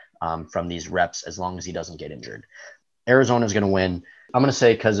learn from these reps as long as he doesn't get injured. Arizona's going to win. I'm going to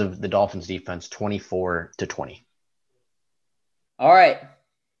say because of the Dolphins defense, 24-20. All right,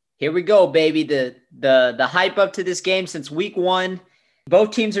 here we go, baby. The hype up to this game since week 1.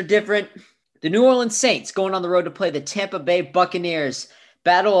 Both teams are different. The New Orleans Saints going on the road to play the Tampa Bay Buccaneers.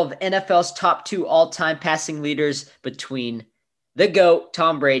 Battle of NFL's top 2 all-time passing leaders between the GOAT,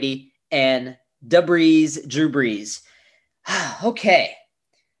 Tom Brady, and Drew Brees. Okay.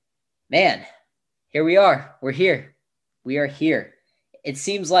 Man, here we are. We're here. We are here. It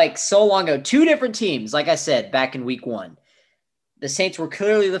seems like so long ago. 2 different teams, like I said, back in week 1. The Saints were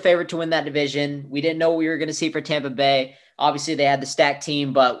clearly the favorite to win that division. We didn't know what we were going to see for Tampa Bay. Obviously, they had the stacked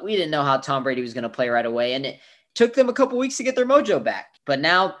team, but we didn't know how Tom Brady was going to play right away. And it took them a couple weeks to get their mojo back. But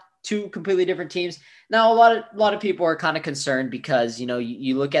now 2 completely different teams. Now, a lot of people are kind of concerned because,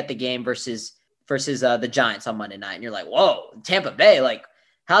 you look at the game versus the Giants on Monday night, and you're like, whoa, Tampa Bay, like,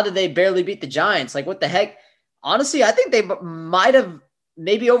 how did they barely beat the Giants? Like, what the heck? Honestly, I think they might have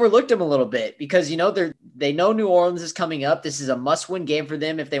maybe overlooked them a little bit because, they know New Orleans is coming up. This is a must-win game for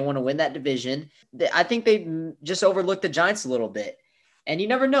them if they want to win that division. I think they just overlooked the Giants a little bit. And you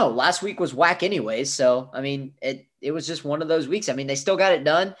never know. Last week was whack anyways. So, I mean, it was just one of those weeks. I mean, they still got it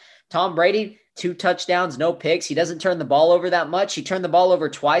done. Tom Brady, 2 touchdowns, no picks. He doesn't turn the ball over that much. He turned the ball over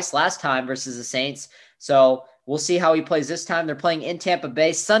twice last time versus the Saints. So we'll see how he plays this time. They're playing in Tampa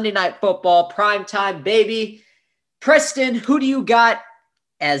Bay. Sunday Night Football, prime time, baby. Preston, who do you got,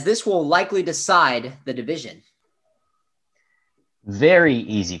 as this will likely decide the division? Very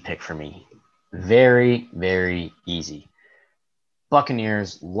easy pick for me. Very, very easy.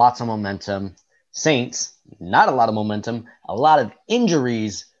 Buccaneers, lots of momentum. Saints, not a lot of momentum, a lot of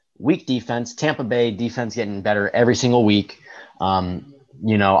injuries, weak defense. Tampa Bay defense getting better every single week.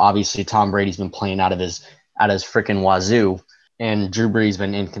 Obviously Tom Brady's been playing out of his freaking wazoo, and Drew Brees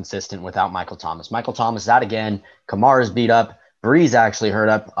been inconsistent without Michael Thomas. Michael Thomas is out again. Kamara's beat up. Brees actually hurt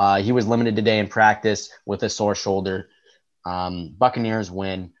up. He was limited today in practice with a sore shoulder. Buccaneers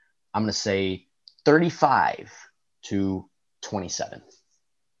win. I'm going to say 35-27.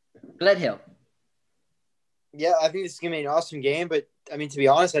 Let Hill. Yeah, I think this is going to be an awesome game, but I mean, to be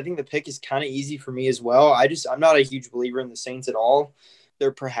honest, I think the pick is kind of easy for me as well. I'm not a huge believer in the Saints at all.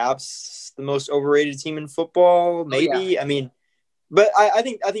 They're perhaps the most overrated team in football, maybe. Oh, yeah. I mean, but I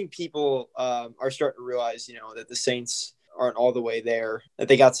think people are starting to realize, that the Saints aren't all the way there, that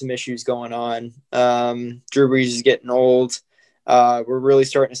they got some issues going on. Drew Brees is getting old. We're really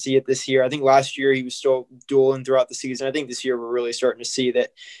starting to see it this year. I think last year he was still dueling throughout the season. I think this year we're really starting to see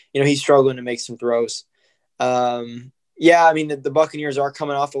that, he's struggling to make some throws. Yeah, I mean, the Buccaneers are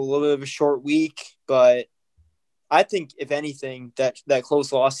coming off a little bit of a short week, but I think if anything, that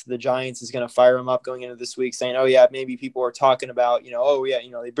close loss to the Giants is going to fire them up going into this week, saying, oh yeah, maybe people are talking about, oh yeah,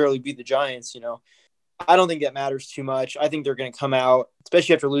 they barely beat the Giants, I don't think that matters too much. I think they're going to come out,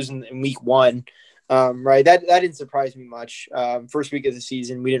 especially after losing in week 1. Right. That didn't surprise me much. First week of the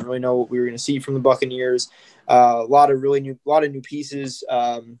season, we didn't really know what we were going to see from the Buccaneers. A lot of new pieces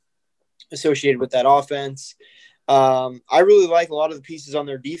associated with that offense. I really like a lot of the pieces on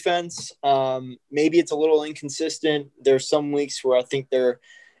their defense. Maybe it's a little inconsistent. There's some weeks where I think they're,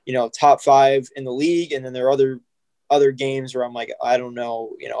 top 5 in the league. And then there are other games where I'm like, I don't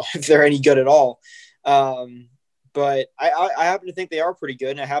know, if they're any good at all. But I happen to think they are pretty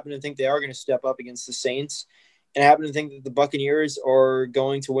good. And I happen to think they are going to step up against the Saints. And I happen to think that the Buccaneers are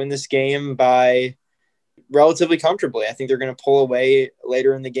going to win this game by relatively comfortably. I think they're going to pull away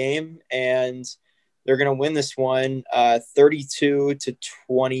later in the game, and they're going to win this one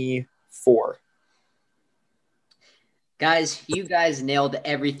 32-24. Guys, you guys nailed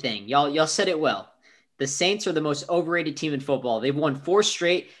everything. Y'all said it well. The Saints are the most overrated team in football. They've won 4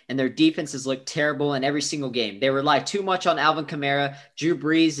 straight, and their defenses look terrible in every single game. They rely too much on Alvin Kamara. Drew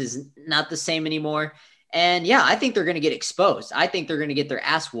Brees is not the same anymore. And, yeah, I think they're going to get exposed. I think they're going to get their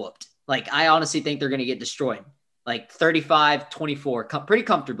ass whooped. I honestly think they're going to get destroyed. 35-24, pretty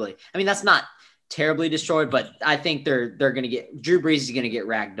comfortably. I mean, that's not terribly destroyed, but I think they're going to get – Drew Brees is going to get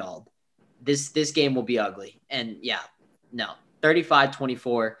ragdolled. This game will be ugly. And, yeah, no.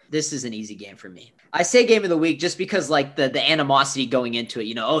 35-24. This is an easy game for me. I say game of the week just because the animosity going into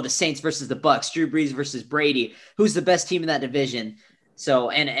it, the Saints versus the Bucks, Drew Brees versus Brady, who's the best team in that division. So,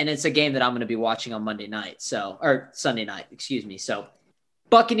 and it's a game that I'm going to be watching on Monday night. Or Sunday night, excuse me. So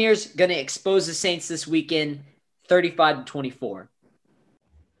Buccaneers going to expose the Saints this weekend, 35-24.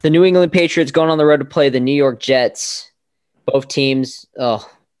 The New England Patriots going on the road to play the New York Jets. Both teams,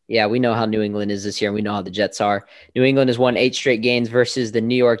 yeah, we know how New England is this year, and we know how the Jets are. New England has won 8 straight games versus the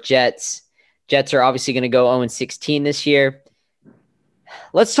New York Jets. Jets are obviously going to go 0-16 this year.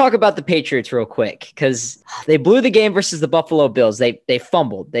 Let's talk about the Patriots real quick because they blew the game versus the Buffalo Bills. They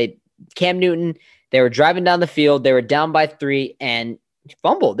fumbled. Cam Newton, they were driving down the field. They were down by 3 and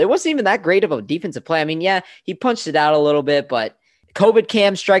fumbled. It wasn't even that great of a defensive play. I mean, yeah, he punched it out a little bit, but COVID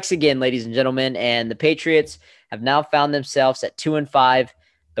Cam strikes again, ladies and gentlemen, and the Patriots have now found themselves at 2-5.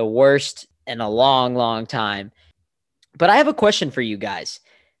 The worst in a long, long time. But I have a question for you guys.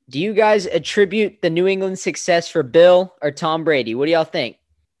 Do you guys attribute the New England success for Bill or Tom Brady? What do y'all think?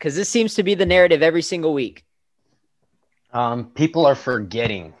 Because this seems to be the narrative every single week. People are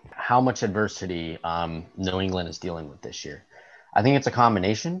forgetting how much adversity New England is dealing with this year. I think it's a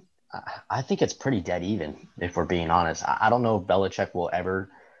combination. I think it's pretty dead even, if we're being honest. I don't know if Belichick will ever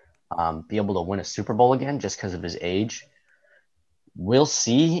be able to win a Super Bowl again just because of his age. We'll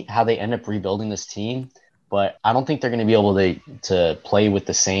see how they end up rebuilding this team, but I don't think they're going to be able to play with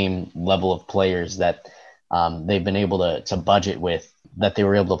the same level of players that they've been able to budget with, that they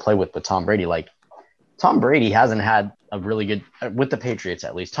were able to play with Tom Brady. Tom Brady hasn't had a really good – with the Patriots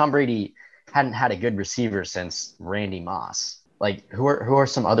at least. Tom Brady hadn't had a good receiver since Randy Moss. Who are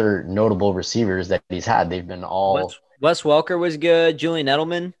some other notable receivers that he's had? They've been all – Wes Welker was good, Julian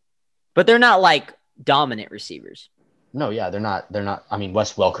Edelman, but they're not dominant receivers. No, yeah, they're not. I mean,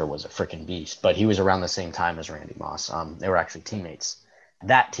 Wes Welker was a freaking beast, but he was around the same time as Randy Moss. They were actually teammates.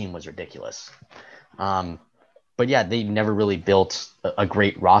 That team was ridiculous. But yeah, they never really built a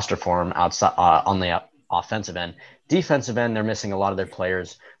great roster for him outside on the offensive end. Defensive end, they're missing a lot of their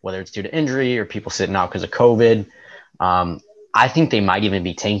players, whether it's due to injury or people sitting out because of COVID. I think they might even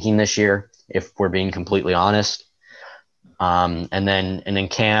be tanking this year, if we're being completely honest. And then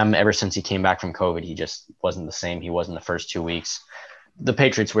Cam, ever since he came back from COVID, he just wasn't the same. He wasn't the first 2 weeks. The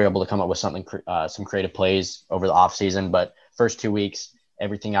Patriots were able to come up with some creative plays over the offseason, but first 2 weeks,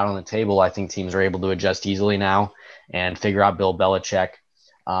 everything out on the table, I think teams are able to adjust easily now and figure out Bill Belichick.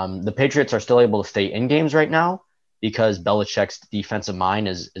 The Patriots are still able to stay in games right now because Belichick's defensive mind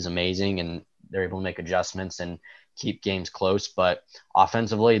is amazing, and they're able to make adjustments and keep games close. But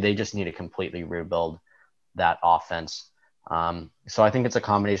offensively, they just need to completely rebuild that offense. So I think it's a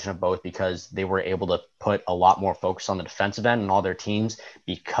combination of both because they were able to put a lot more focus on the defensive end and all their teams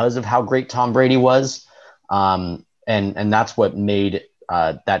because of how great Tom Brady was. And that's what made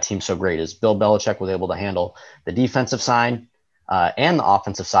that team so great is Bill Belichick was able to handle the defensive side and the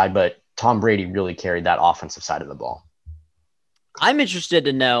offensive side, but Tom Brady really carried that offensive side of the ball. I'm interested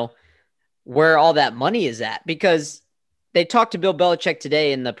to know where all that money is at because they talked to Bill Belichick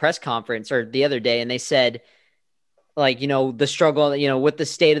today in the press conference or the other day, and they said, like, the struggle, what the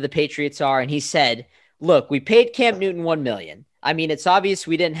state of the Patriots are. And he said, look, we paid Cam Newton $1 million. I mean, it's obvious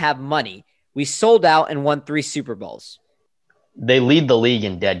we didn't have money. We sold out and won 3 Super Bowls. They lead the league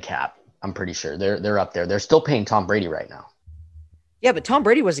in dead cap. I'm pretty sure they're up there. They're still paying Tom Brady right now. Yeah, but Tom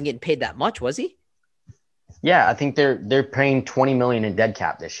Brady wasn't getting paid that much, was he? Yeah, I think they're paying $20 million in dead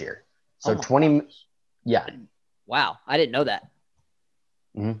cap this year. So 20, yeah. Wow, I didn't know that.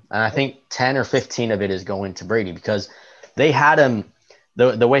 Mm-hmm. And I think 10 or 15 of it is going to Brady because they had him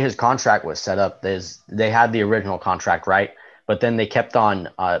the way his contract was set up is they had the original contract, right? But then they kept on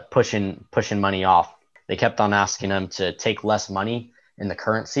pushing money off. They kept on asking him to take less money in the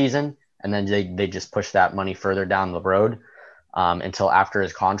current season, and then they just pushed that money further down the road until after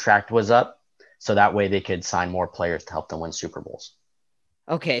his contract was up, so that way they could sign more players to help them win Super Bowls.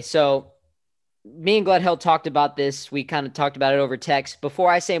 Okay, so me and Gledhill talked about this. We kind of talked about it over text. Before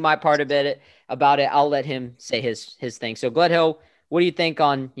I say my part about it, I'll let him say his thing. So Gledhill, what do you think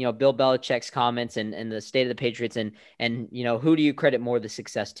on Bill Belichick's comments and the state of the Patriots and who do you credit more of the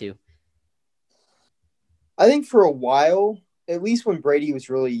success to? I think for a while, at least when Brady was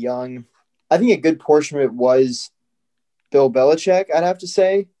really young, I think a good portion of it was Bill Belichick, I'd have to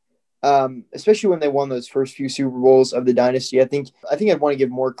say. Especially when they won those first few Super Bowls of the dynasty. I think I'd want to give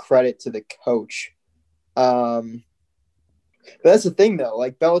more credit to the coach. But that's the thing though,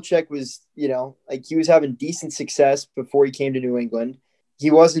 like Belichick was, like he was having decent success before he came to New England. He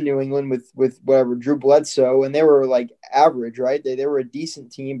was in New England with whatever Drew Bledsoe, and they were like average, right? They were a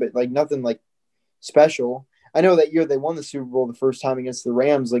decent team, but like nothing like special. I know that year they won the Super Bowl the first time against the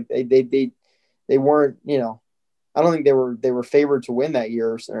Rams. Like they weren't, I don't think they were favored to win that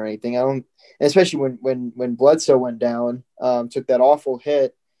year or anything. Especially when Bledsoe went down, took that awful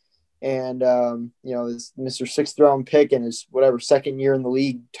hit, and this Mr. 6th round pick and his whatever second year in the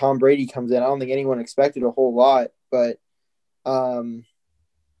league, Tom Brady comes in. I don't think anyone expected a whole lot, but I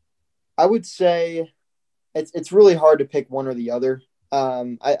would say it's really hard to pick one or the other.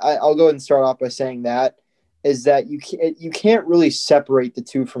 I'll go ahead and start off by saying that you can't really separate the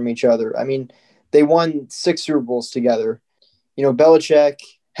two from each other. I mean, they won 6 Super Bowls together. Belichick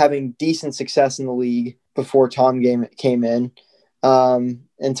having decent success in the league before Tom came in.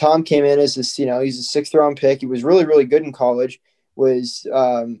 And Tom came in as this, he's a 6th round pick. He was really, really good in college. I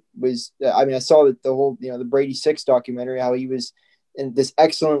saw the whole, the Brady 6 documentary, how he was this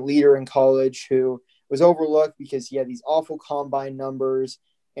excellent leader in college who was overlooked because he had these awful combine numbers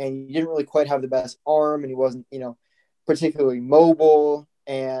and he didn't really quite have the best arm and he wasn't, particularly mobile.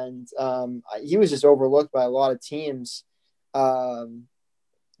 And he was just overlooked by a lot of teams. But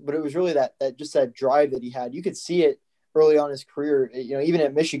it was really that drive that he had. You could see it early on in his career, even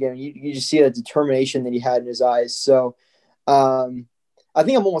at Michigan, you just see that determination that he had in his eyes. So I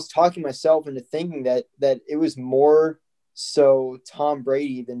think I'm almost talking myself into thinking that it was more so Tom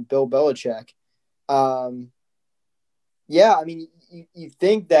Brady than Bill Belichick. Yeah, I mean, you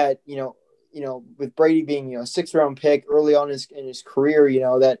think that, with Brady being, a 6th round pick early on in his career,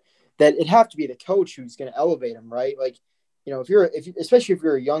 that it'd have to be the coach who's going to elevate him, right? Like, especially if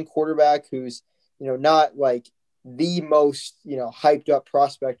you're a young quarterback who's, not like the most, hyped up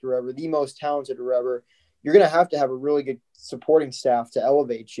prospect or ever, the most talented or ever, you're going to have a really good supporting staff to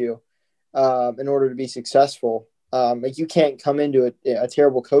elevate you in order to be successful. Like you can't come into a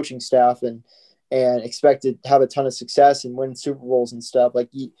terrible coaching staff and expect to have a ton of success and win Super Bowls and stuff. Like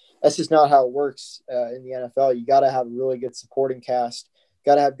that's just not how it works in the NFL. You got to have a really good supporting cast,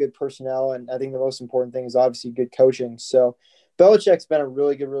 got to have good personnel. And I think the most important thing is obviously good coaching. So Belichick's been a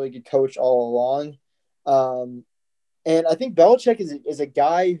really good coach all along. And I think Belichick is a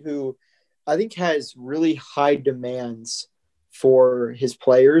guy who I think has really high demands for his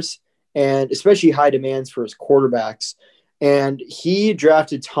players and especially high demands for his quarterbacks. And he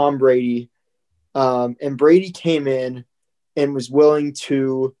drafted Tom Brady. And Brady came in and was willing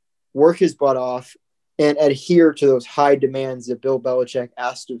to work his butt off and adhere to those high demands that Bill Belichick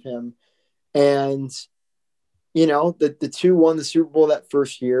asked of him. And, the two won the Super Bowl that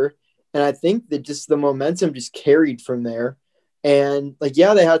first year. And I think that just the momentum just carried from there. And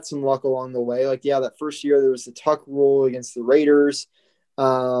they had some luck along the way. That first year there was the Tuck rule against the Raiders.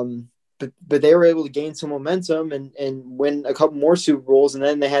 But they were able to gain some momentum and win a couple more Super Bowls. And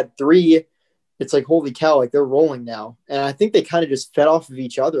then they had 3. It's holy cow, they're rolling now. And I think they kind of just fed off of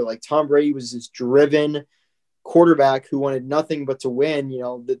each other. Tom Brady was this driven quarterback who wanted nothing but to win.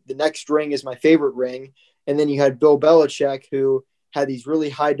 The next ring is my favorite ring. And then you had Bill Belichick, who had these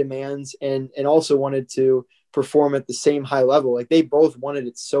really high demands and also wanted to perform at the same high level. They both wanted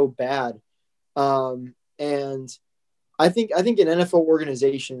it so bad. And I think in NFL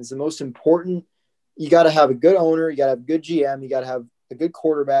organizations, the most important, you got to have a good owner, you got to have a good GM, you got to have a good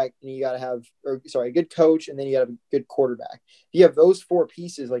quarterback, and you got to have, a good coach, and then you got to have a good quarterback. If you have those 4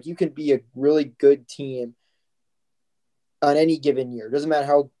 pieces, you can be a really good team on any given year. It doesn't matter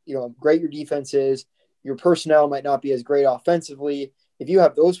how, great your defense is. Your personnel might not be as great offensively. If you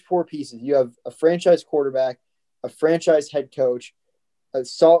have those 4 pieces, you have a franchise quarterback, a franchise head coach, a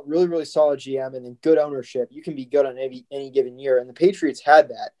solid, really, really solid GM, and then good ownership, you can be good on any given year. And the Patriots had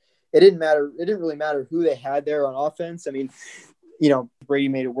that. It didn't matter. It didn't really matter who they had there on offense. I mean, Brady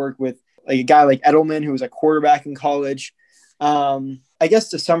made it work with a guy like Edelman, who was a quarterback in college. I guess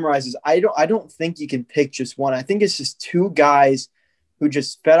to summarize is I don't think you can pick just one. I think it's just 2 guys who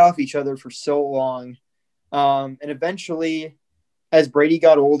just fed off each other for so long. And eventually, as Brady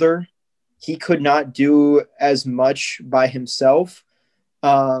got older, he could not do as much by himself.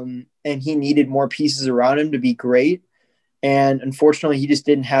 And he needed more pieces around him to be great. And unfortunately, he just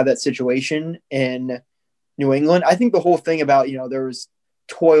didn't have that situation in New England. I think the whole thing about, there was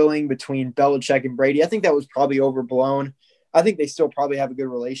toiling between Belichick and Brady, I think that was probably overblown. I think they still probably have a good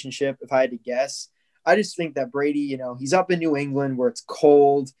relationship, if I had to guess. I just think that Brady, he's up in New England where it's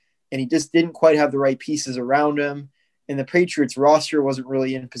cold, and he just didn't quite have the right pieces around him. And the Patriots roster wasn't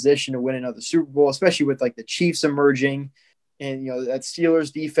really in position to win another Super Bowl, especially with the Chiefs emerging and, that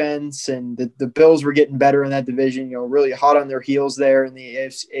Steelers defense, and the Bills were getting better in that division, really hot on their heels there in the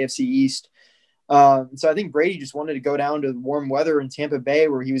AFC East. So I think Brady just wanted to go down to warm weather in Tampa Bay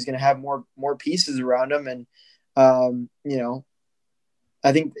where he was going to have more pieces around him. And,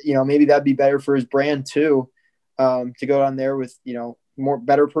 I think, maybe that'd be better for his brand too, to go down there with,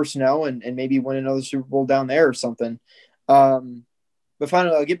 better personnel and maybe win another Super Bowl down there or something. But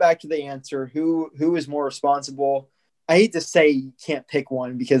finally, I'll get back to the answer. Who is more responsible? I hate to say you can't pick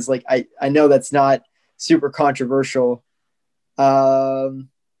one because I know that's not super controversial. I'm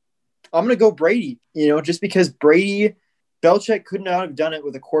going to go Brady, just because Belichick could not have done it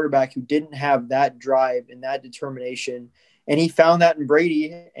with a quarterback who didn't have that drive and that determination. And he found that in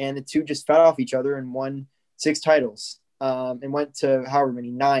Brady, and the 2 just fed off each other and won 6 titles, and went to however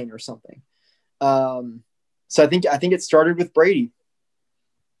many, 9 or something. So I think it started with Brady.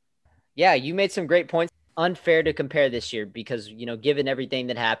 Yeah, you made some great points. Unfair to compare this year because, given everything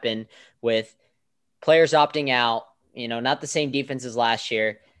that happened with players opting out, not the same defense as last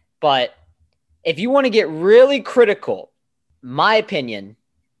year. But if you want to get really critical, my opinion,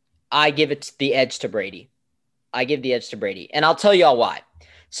 I give it the edge to Brady. I give the edge to Brady. And I'll tell y'all why.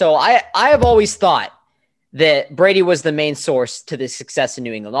 So I have always thought that Brady was the main source to the success in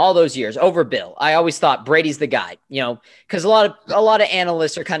New England all those years over Bill. I always thought Brady's the guy, because a lot of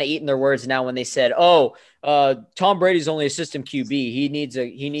analysts are kind of eating their words now when they said, Tom Brady's only a system QB. He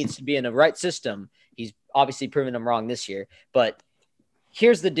needs to be in the right system. He's obviously proven them wrong this year, but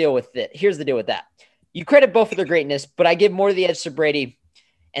here's the deal with it. Here's the deal with that. You credit both for their greatness, but I give more of the edge to Brady.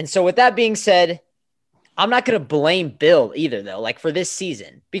 And so with that being said, I'm not going to blame Bill either though, for this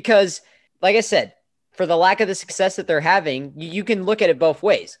season, because like I said, for the lack of the success that they're having, you can look at it both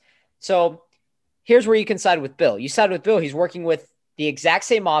ways. So here's where you can side with Bill. You side with Bill. He's working with the exact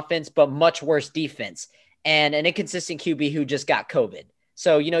same offense, but much worse defense and an inconsistent QB who just got COVID.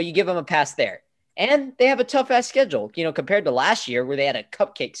 So, you give him a pass there. And they have a tough ass schedule, compared to last year where they had a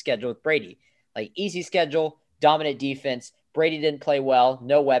cupcake schedule with Brady, easy schedule, dominant defense. Brady didn't play well,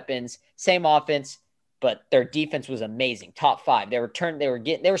 no weapons, same offense, but their defense was amazing. Top 5. They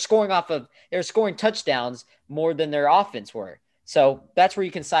were scoring touchdowns more than their offense were. So that's where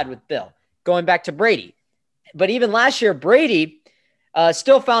you can side with Bill. Going back to Brady. But even last year, Brady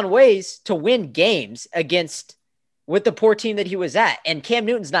still found ways to win games with the poor team that he was at. And Cam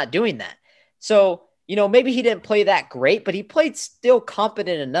Newton's not doing that. So, maybe he didn't play that great, but he played still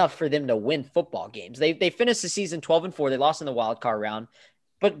competent enough for them to win football games. They finished the season 12-4. They lost in the wild card round.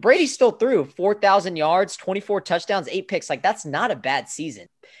 But Brady still threw 4,000 yards, 24 touchdowns, 8 picks. Like, that's not a bad season.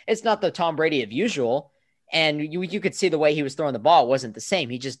 It's not the Tom Brady of usual. And you could see the way he was throwing the ball wasn't the same.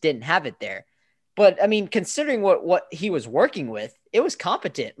 He just didn't have it there. But, I mean, considering what he was working with, it was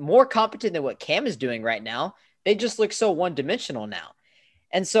competent, more competent than what Cam is doing right now. They just look so one-dimensional now.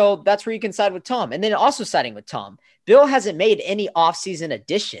 And so that's where you can side with Tom. And then also siding with Tom. Bill hasn't made any offseason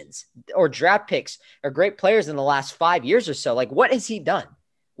additions or draft picks or great players in the last 5 years or so. Like, what has he done?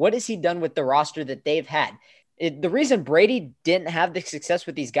 What has he done with the roster that they've had? The reason Brady didn't have the success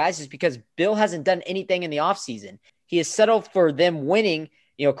with these guys is because Bill hasn't done anything in the offseason. He has settled for them winning,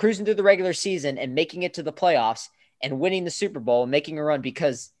 cruising through the regular season and making it to the playoffs and winning the Super Bowl and making a run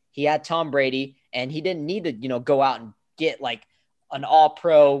because he had Tom Brady and he didn't need to, go out and get like an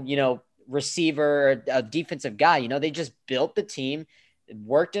all-pro, receiver, a defensive guy. They just built the team,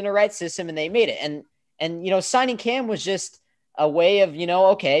 worked in the right system, and they made it. And signing Cam was just a way of,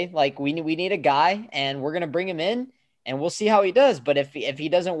 okay, like we need a guy and we're going to bring him in and we'll see how he does. But if he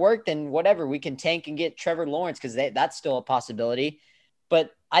doesn't work, then whatever, we can tank and get Trevor Lawrence because that's still a possibility.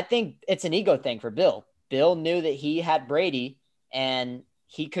 But I think it's an ego thing for Bill. Bill knew that he had Brady and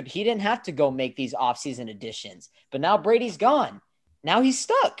he didn't have to go make these offseason additions. But now Brady's gone. Now he's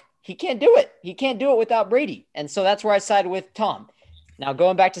stuck. He can't do it. He can't do it without Brady. And so that's where I side with Tom. Now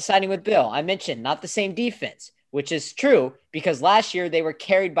going back to siding with Bill, I mentioned not the same defense, which is true because last year they were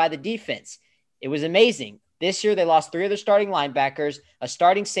carried by the defense. It was amazing. This year they lost 3 of their starting linebackers, a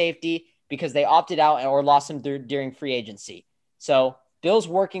starting safety because they opted out or lost them during free agency. So Bill's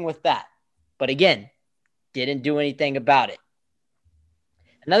working with that. But again, didn't do anything about it.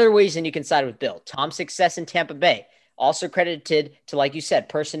 Another reason you can side with Bill, Tom's success in Tampa Bay, also credited to, like you said,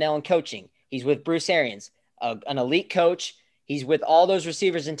 personnel and coaching. He's with Bruce Arians, an elite coach. He's with all those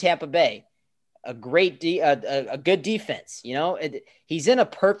receivers in Tampa Bay. A great, a good defense. He's in a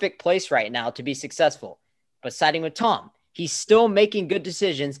perfect place right now to be successful. But siding with Tom, he's still making good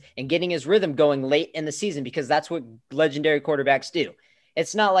decisions and getting his rhythm going late in the season because that's what legendary quarterbacks do.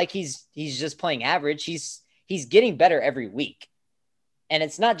 It's not like he's just playing average. He's getting better every week. And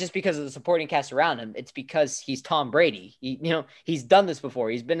it's not just because of the supporting cast around him. It's because he's Tom Brady. He's done this before.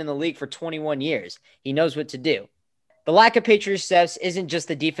 He's been in the league for 21 years. He knows what to do. The lack of Patriots success isn't just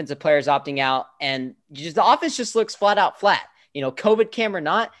the defensive players opting out, and the offense just looks flat out flat. COVID Cam or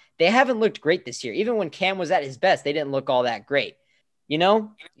not, they haven't looked great this year. Even when Cam was at his best, they didn't look all that great.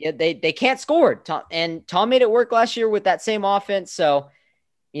 They can't score. Tom made it work last year with that same offense. So,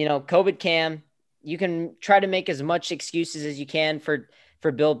 COVID Cam, you can try to make as much excuses as you can for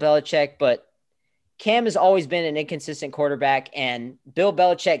Bill Belichick, but Cam has always been an inconsistent quarterback, and Bill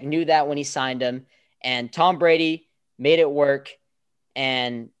Belichick knew that when he signed him, and Tom Brady made it work,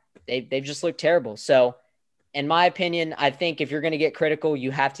 and they've just looked terrible. So, in my opinion, I think if you're going to get critical,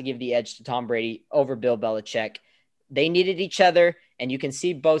 you have to give the edge to Tom Brady over Bill Belichick. They needed each other, and you can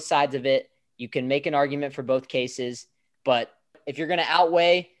see both sides of it. You can make an argument for both cases, but if you're going to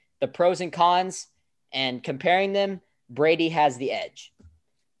outweigh the pros and cons and comparing them, Brady has the edge.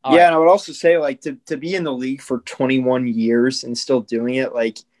 All right. And I would also say, like, to be in the league for 21 years and still doing it,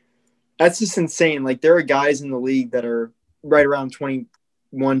 like, that's just insane. Like, there are guys in the league that are right around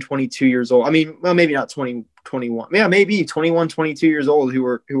 21, 22 years old. I mean, well, maybe not 20, 21. Yeah, maybe 21, 22 years old who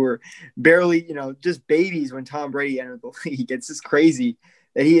were barely, just babies when Tom Brady entered the league. It's just crazy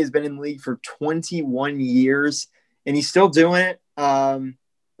that he has been in the league for 21 years and he's still doing it.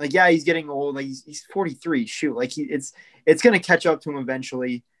 Like, yeah, he's getting old. Like, he's 43. Shoot, like it's going to catch up to him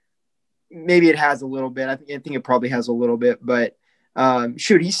eventually. Maybe it has a little bit. I think it probably has a little bit, but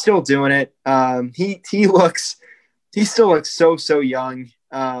shoot, he's still doing it. He still looks so young.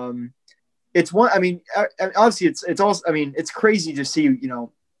 It's one. I mean, obviously, it's also. I mean, it's crazy to see.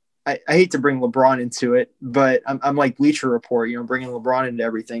 I hate to bring LeBron into it, but I'm like Bleacher Report. Bringing LeBron into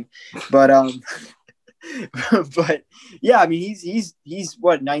everything, but but yeah, I mean, he's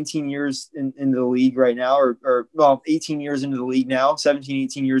what 19 years in the league right now, or 18 years into the league now, 17,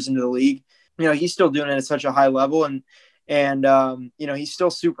 18 years into the league. He's still doing it at such a high level, and he's still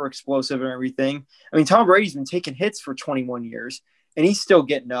super explosive and everything. I mean, Tom Brady's been taking hits for 21 years, and he's still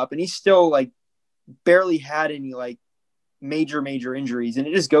getting up, and he's still like barely had any like major injuries, and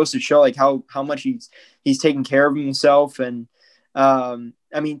it just goes to show like how much he's taking care of himself. And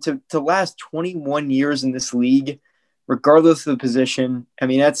I mean, to last 21 years in this league, regardless of the position, I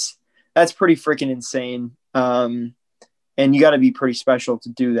mean, that's pretty freaking insane. And you got to be pretty special to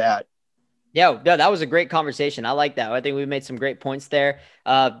do that. Yeah, no, that was a great conversation. I like that. I think we made some great points there.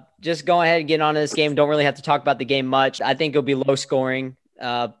 Just go ahead and get on to this game. Don't really have to talk about the game much. I think it'll be low scoring.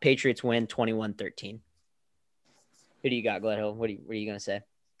 Patriots win 21-13. Who do you got, Gledhill? What are you going to say?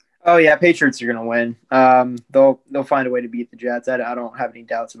 Oh yeah, Patriots are gonna win. They'll find a way to beat the Jets. I don't have any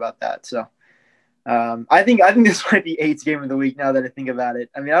doubts about that. So I think this might be Eight's game of the week now that I think about it.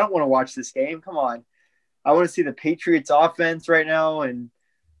 I mean, I don't want to watch this game. Come on, I want to see the Patriots offense right now and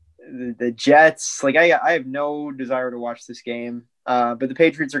the Jets. Like I have no desire to watch this game. But the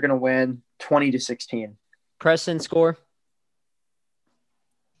Patriots are gonna win 20-16. Preston score.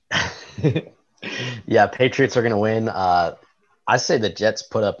 Yeah, Patriots are going to win. I say the Jets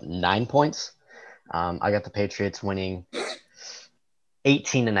put up 9 points. I got the Patriots winning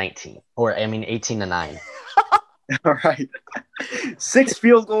 18-19, 18-9. All right, 6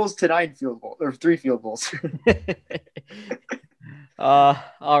 field goals to 9 field goals or 3 field goals.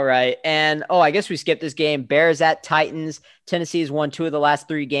 All right. And I guess we skipped this game. Bears at Titans. Tennessee has won 2 of the last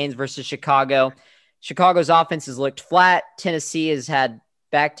 3 games versus Chicago. Chicago's offense has looked flat. Tennessee has had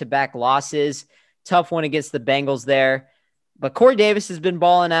back-to-back losses. Tough one against the Bengals there. But Corey Davis has been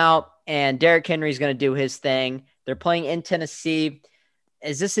balling out, and Derrick Henry is going to do his thing. They're playing in Tennessee.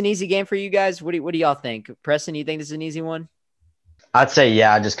 Is this an easy game for you guys? What do y'all think? Preston, you think this is an easy one? I'd say,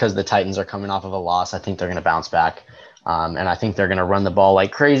 yeah, just because the Titans are coming off of a loss, I think they're going to bounce back. And I think they're going to run the ball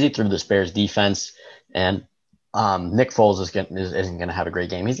like crazy through the Bears defense. And Nick Foles isn't going to have a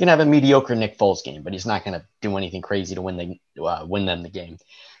great game. He's going to have a mediocre Nick Foles game, but he's not going to do anything crazy to win them the game.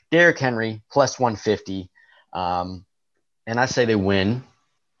 Derrick Henry plus 150. And I say they win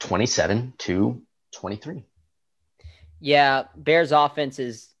 27-23. Yeah, Bears offense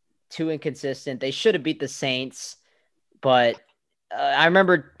is too inconsistent. They should have beat the Saints, but I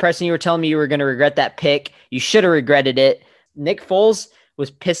remember, Preston, you were telling me you were going to regret that pick. You should have regretted it. Nick Foles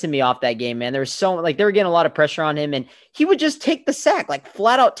was pissing me off that game, man. There was they were getting a lot of pressure on him, and he would just take the sack, like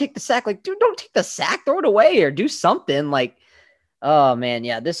flat out take the sack. Like, dude, don't take the sack, throw it away or do something. Like, oh man,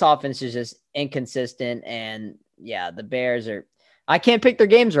 yeah, this offense is just inconsistent, and yeah, the Bears are. I can't pick their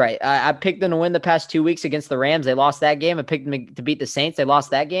games right. I picked them to win the past 2 weeks against the Rams. They lost that game. I picked them to beat the Saints. They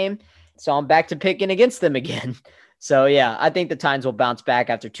lost that game. So I'm back to picking against them again. So, yeah, I think the Titans will bounce back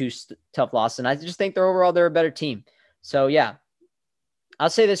after 2 tough losses. And I just think they're a better team. So, yeah, I'll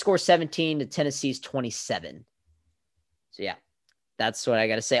say they score 17 to Tennessee's 27. So, yeah, that's what I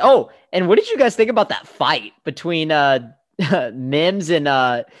got to say. Oh, and what did you guys think about that fight between Mims and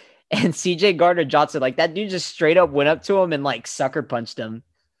CJ Gardner-Johnson? Like, that dude just straight up went up to him and, like, sucker punched him.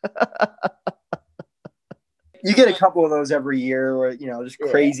 You get a couple of those every year where, just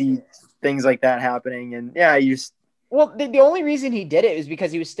crazy things like that happening. And, yeah, you just – well, the only reason he did it was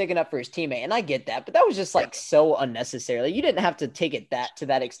because he was sticking up for his teammate, and I get that, but that was just like so unnecessary. Like, you didn't have to take it to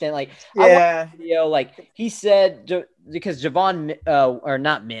that extent. Like, yeah, like he said, because Javon or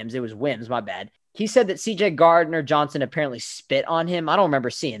not Mims, it was Wims, my bad. He said that CJ Gardner-Johnson apparently spit on him. I don't remember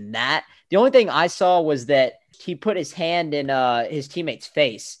seeing that. The only thing I saw was that he put his hand in his teammate's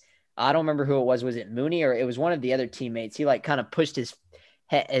face. I don't remember who it was. Was it Mooney or it was one of the other teammates? He like kind of pushed his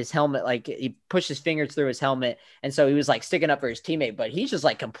helmet, like he pushed his fingers through his helmet. And so he was like sticking up for his teammate, but he just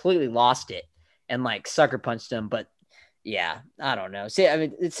like completely lost it and like sucker punched him. But yeah, I don't know. See, I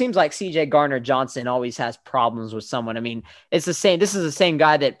mean, it seems like CJ Gardner-Johnson always has problems with someone. I mean, this is the same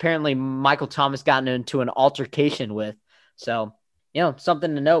guy that apparently Michael Thomas got into an altercation with. So,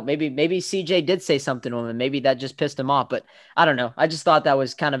 something to note. Maybe CJ did say something to him and maybe that just pissed him off, but I don't know. I just thought that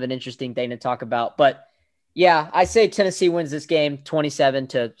was kind of an interesting thing to talk about, but yeah, I say Tennessee wins this game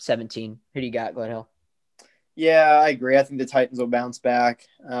 27-17. Who do you got? Go ahead, Hill. Yeah, I agree. I think the Titans will bounce back.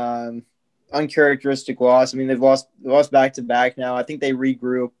 Uncharacteristic loss. I mean, they've lost back-to-back now. I think they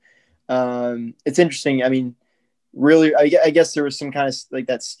regroup. It's interesting. I mean, really, I guess there was some kind of like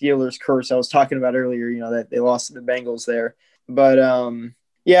that Steelers curse I was talking about earlier, that they lost to the Bengals there. But,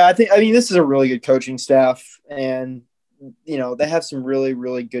 yeah, I mean, this is a really good coaching staff, and they have some really,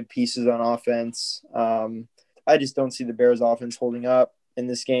 really good pieces on offense. I just don't see the Bears offense holding up in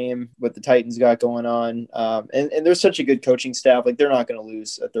this game, what the Titans got going on. And there's such a good coaching staff. Like, they're not going to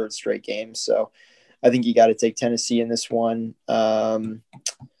lose a third straight game. So I think you got to take Tennessee in this one.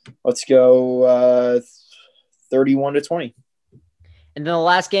 Let's go 31-20. And then the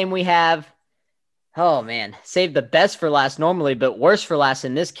last game we have, oh man, save the best for last normally, but worse for last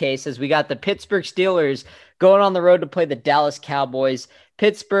in this case, as we got the Pittsburgh Steelers going on the road to play the Dallas Cowboys.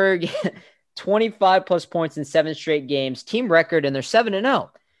 Pittsburgh, 25 plus points in 7 straight games, team record, and they're 7-0.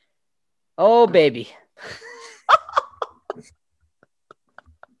 Oh, baby.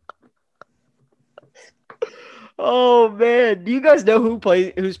 Oh, man. Do you guys know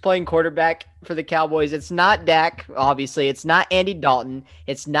who's playing quarterback for the Cowboys? It's not Dak, obviously. It's not Andy Dalton.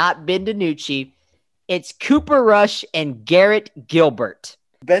 It's not Ben DiNucci. It's Cooper Rush and Garrett Gilbert.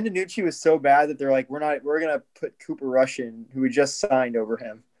 Ben DiNucci was so bad that they're like, we're going to put Cooper Rush in, who we just signed, over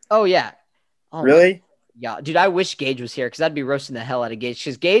him. Oh yeah. Oh Really? yeah, dude. I wish Gage was here because I'd be roasting the hell out of Gage.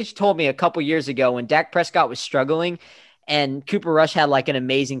 Because Gage told me a couple years ago when Dak Prescott was struggling, and Cooper Rush had like an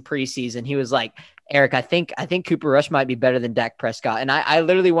amazing preseason. He was like, Eric, I think Cooper Rush might be better than Dak Prescott, and I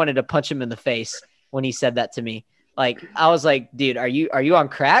literally wanted to punch him in the face when he said that to me. Like I was like, dude, are you on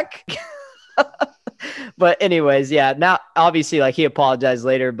crack? But anyways, yeah. Now obviously, like he apologized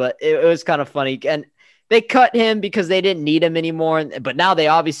later, but it was kind of funny, and they cut him because they didn't need him anymore. But now they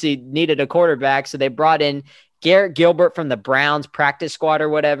obviously needed a quarterback, so they brought in Garrett Gilbert from the Browns practice squad or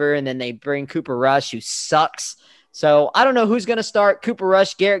whatever, and then they bring Cooper Rush, who sucks. So I don't know who's going to start. Cooper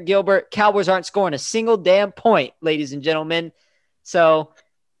Rush, Garrett Gilbert. Cowboys aren't scoring a single damn point, ladies and gentlemen. So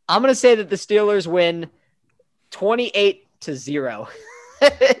I'm going to say that the Steelers win 28-0.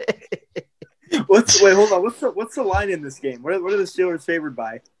 Hold on. What's the line in this game? What are the Steelers favored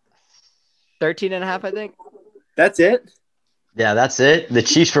by? 13.5, I think. That's it? Yeah, that's it. The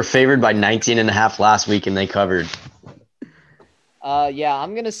Chiefs were favored by 19.5 last week, and they covered. Yeah,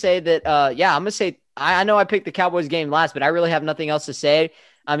 I'm gonna say that. I'm gonna say I know I picked the Cowboys game last, but I really have nothing else to say.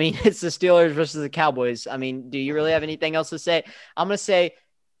 I mean, it's the Steelers versus the Cowboys. I mean, do you really have anything else to say? I'm gonna say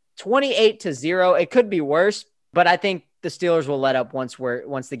 28-0. It could be worse, but I think the Steelers will let up once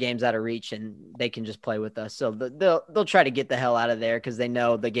the game's out of reach and they can just play with us. So they'll try to get the hell out of there because they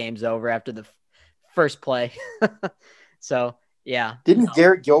know the game's over after the first play. So yeah. Didn't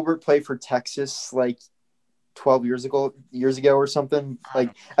Garrett Gilbert play for Texas like 12 years ago or something? Like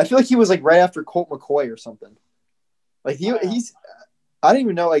I feel like he was like right after Colt McCoy or something. Like he's I don't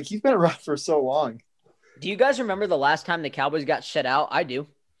even know. Like he's been around for so long. Do you guys remember the last time the Cowboys got shut out? I do.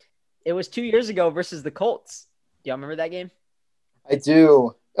 It was 2 years ago versus the Colts. Do y'all remember that game? I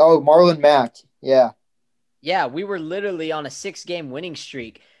do. Oh, Marlon Mack. Yeah. Yeah, we were literally on a 6-game winning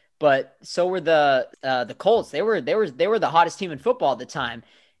streak, but so were the Colts. They were the hottest team in football at the time.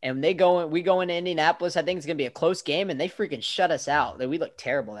 And we go into Indianapolis. I think it's gonna be a close game, and they freaking shut us out. We looked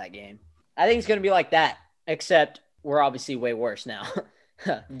terrible that game. I think it's gonna be like that, except we're obviously way worse now.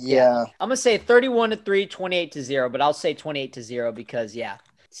 Yeah. I'm gonna say 31-3, 28-0, but I'll say 28-0 because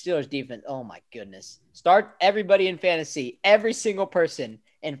Steelers defense. Oh my goodness. Start everybody in fantasy, every single person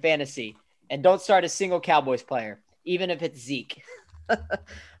in fantasy, and don't start a single Cowboys player, even if it's Zeke.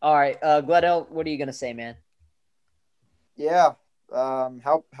 All right. Gledell, what are you going to say, man? Yeah.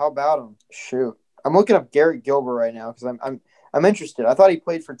 How about him? Shoot. I'm looking up Garrett Gilbert right now because I'm interested. I thought he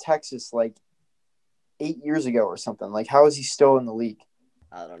played for Texas like 8 years ago or something. Like, how is he still in the league?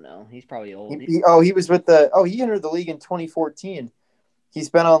 I don't know. He's probably old. He was with he entered the league in 2014. He's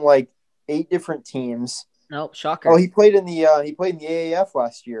been on like 8 different teams. Nope, shocker. Oh, he played in the AAF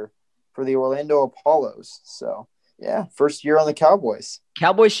last year for the Orlando Apollos. So yeah, first year on the Cowboys.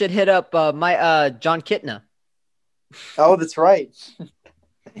 Cowboys should hit up John Kitna. Oh, that's right.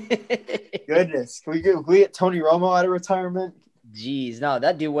 Goodness, can we get Tony Romo out of retirement? Jeez, no,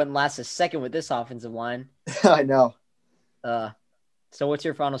 that dude wouldn't last a second with this offensive line. I know. So what's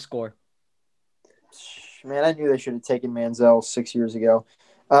your final score? Man, I knew they should have taken Manziel 6 years ago.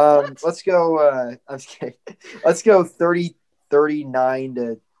 Let's go. I'm just kidding. Let's go 39-2.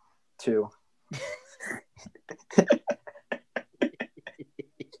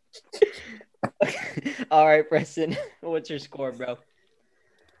 All right, Preston. What's your score, bro?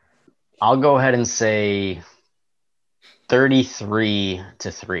 I'll go ahead and say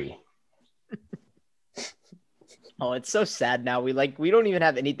 33-3. Oh, it's so sad now. We don't even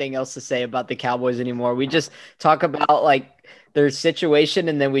have anything else to say about the Cowboys anymore. We just talk about like their situation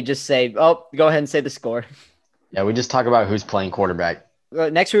and then we just say, "Oh, go ahead and say the score." Yeah, we just talk about who's playing quarterback.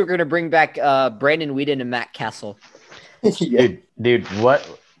 Next week we're going to bring back Brandon Weeden and Matt Castle. Yeah. Dude,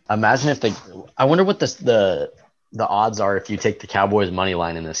 what? Imagine if I wonder what the odds are if you take the Cowboys money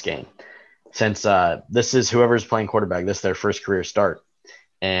line in this game. Since this is whoever's playing quarterback, this is their first career start.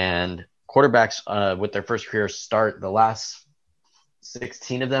 And quarterbacks with their first career start, the last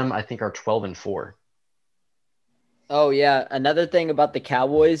 16 of them, I think, are 12-4. Oh, yeah. Another thing about the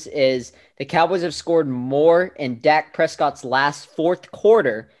Cowboys is the Cowboys have scored more in Dak Prescott's last fourth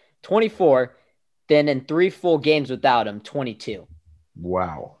quarter, 24, than in 3 full games without him, 22.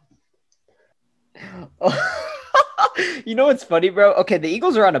 Wow. You know what's funny, bro? Okay, the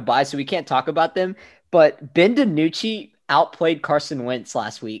Eagles are on a bye, so we can't talk about them, but Ben DiNucci outplayed Carson Wentz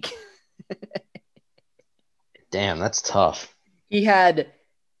last week. Damn, that's tough. He had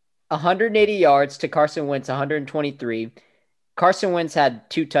 180 yards to Carson Wentz 123. Carson Wentz had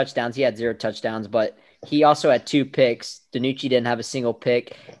 2 touchdowns. He had 0 touchdowns, but he also had 2 picks. DiNucci didn't have a single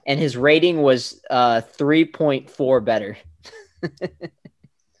pick, and his rating was 3.4 better.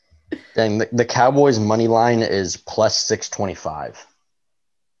 Dang, the Cowboys money line is plus 625.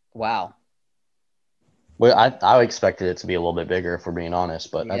 Wow. Well, I expected it to be a little bit bigger, if we're being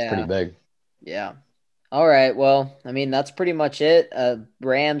honest, but that's pretty Yeah. big. Yeah. All right. Well, I mean, that's pretty much it.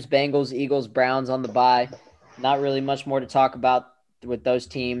 Rams, Bengals, Eagles, Browns on the bye. Not really much more to talk about with those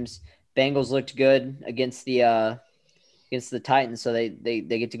teams. Bengals looked good against the Titans, so they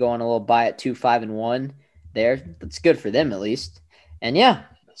get to go on a little bye at 2-5-1 there. That's good for them at least. And yeah.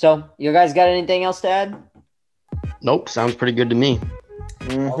 So you guys got anything else to add? Nope, sounds pretty good to me.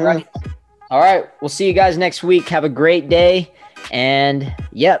 All right. All right. We'll see you guys next week. Have a great day. And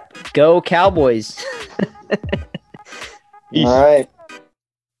yep, go Cowboys. Peace. All right.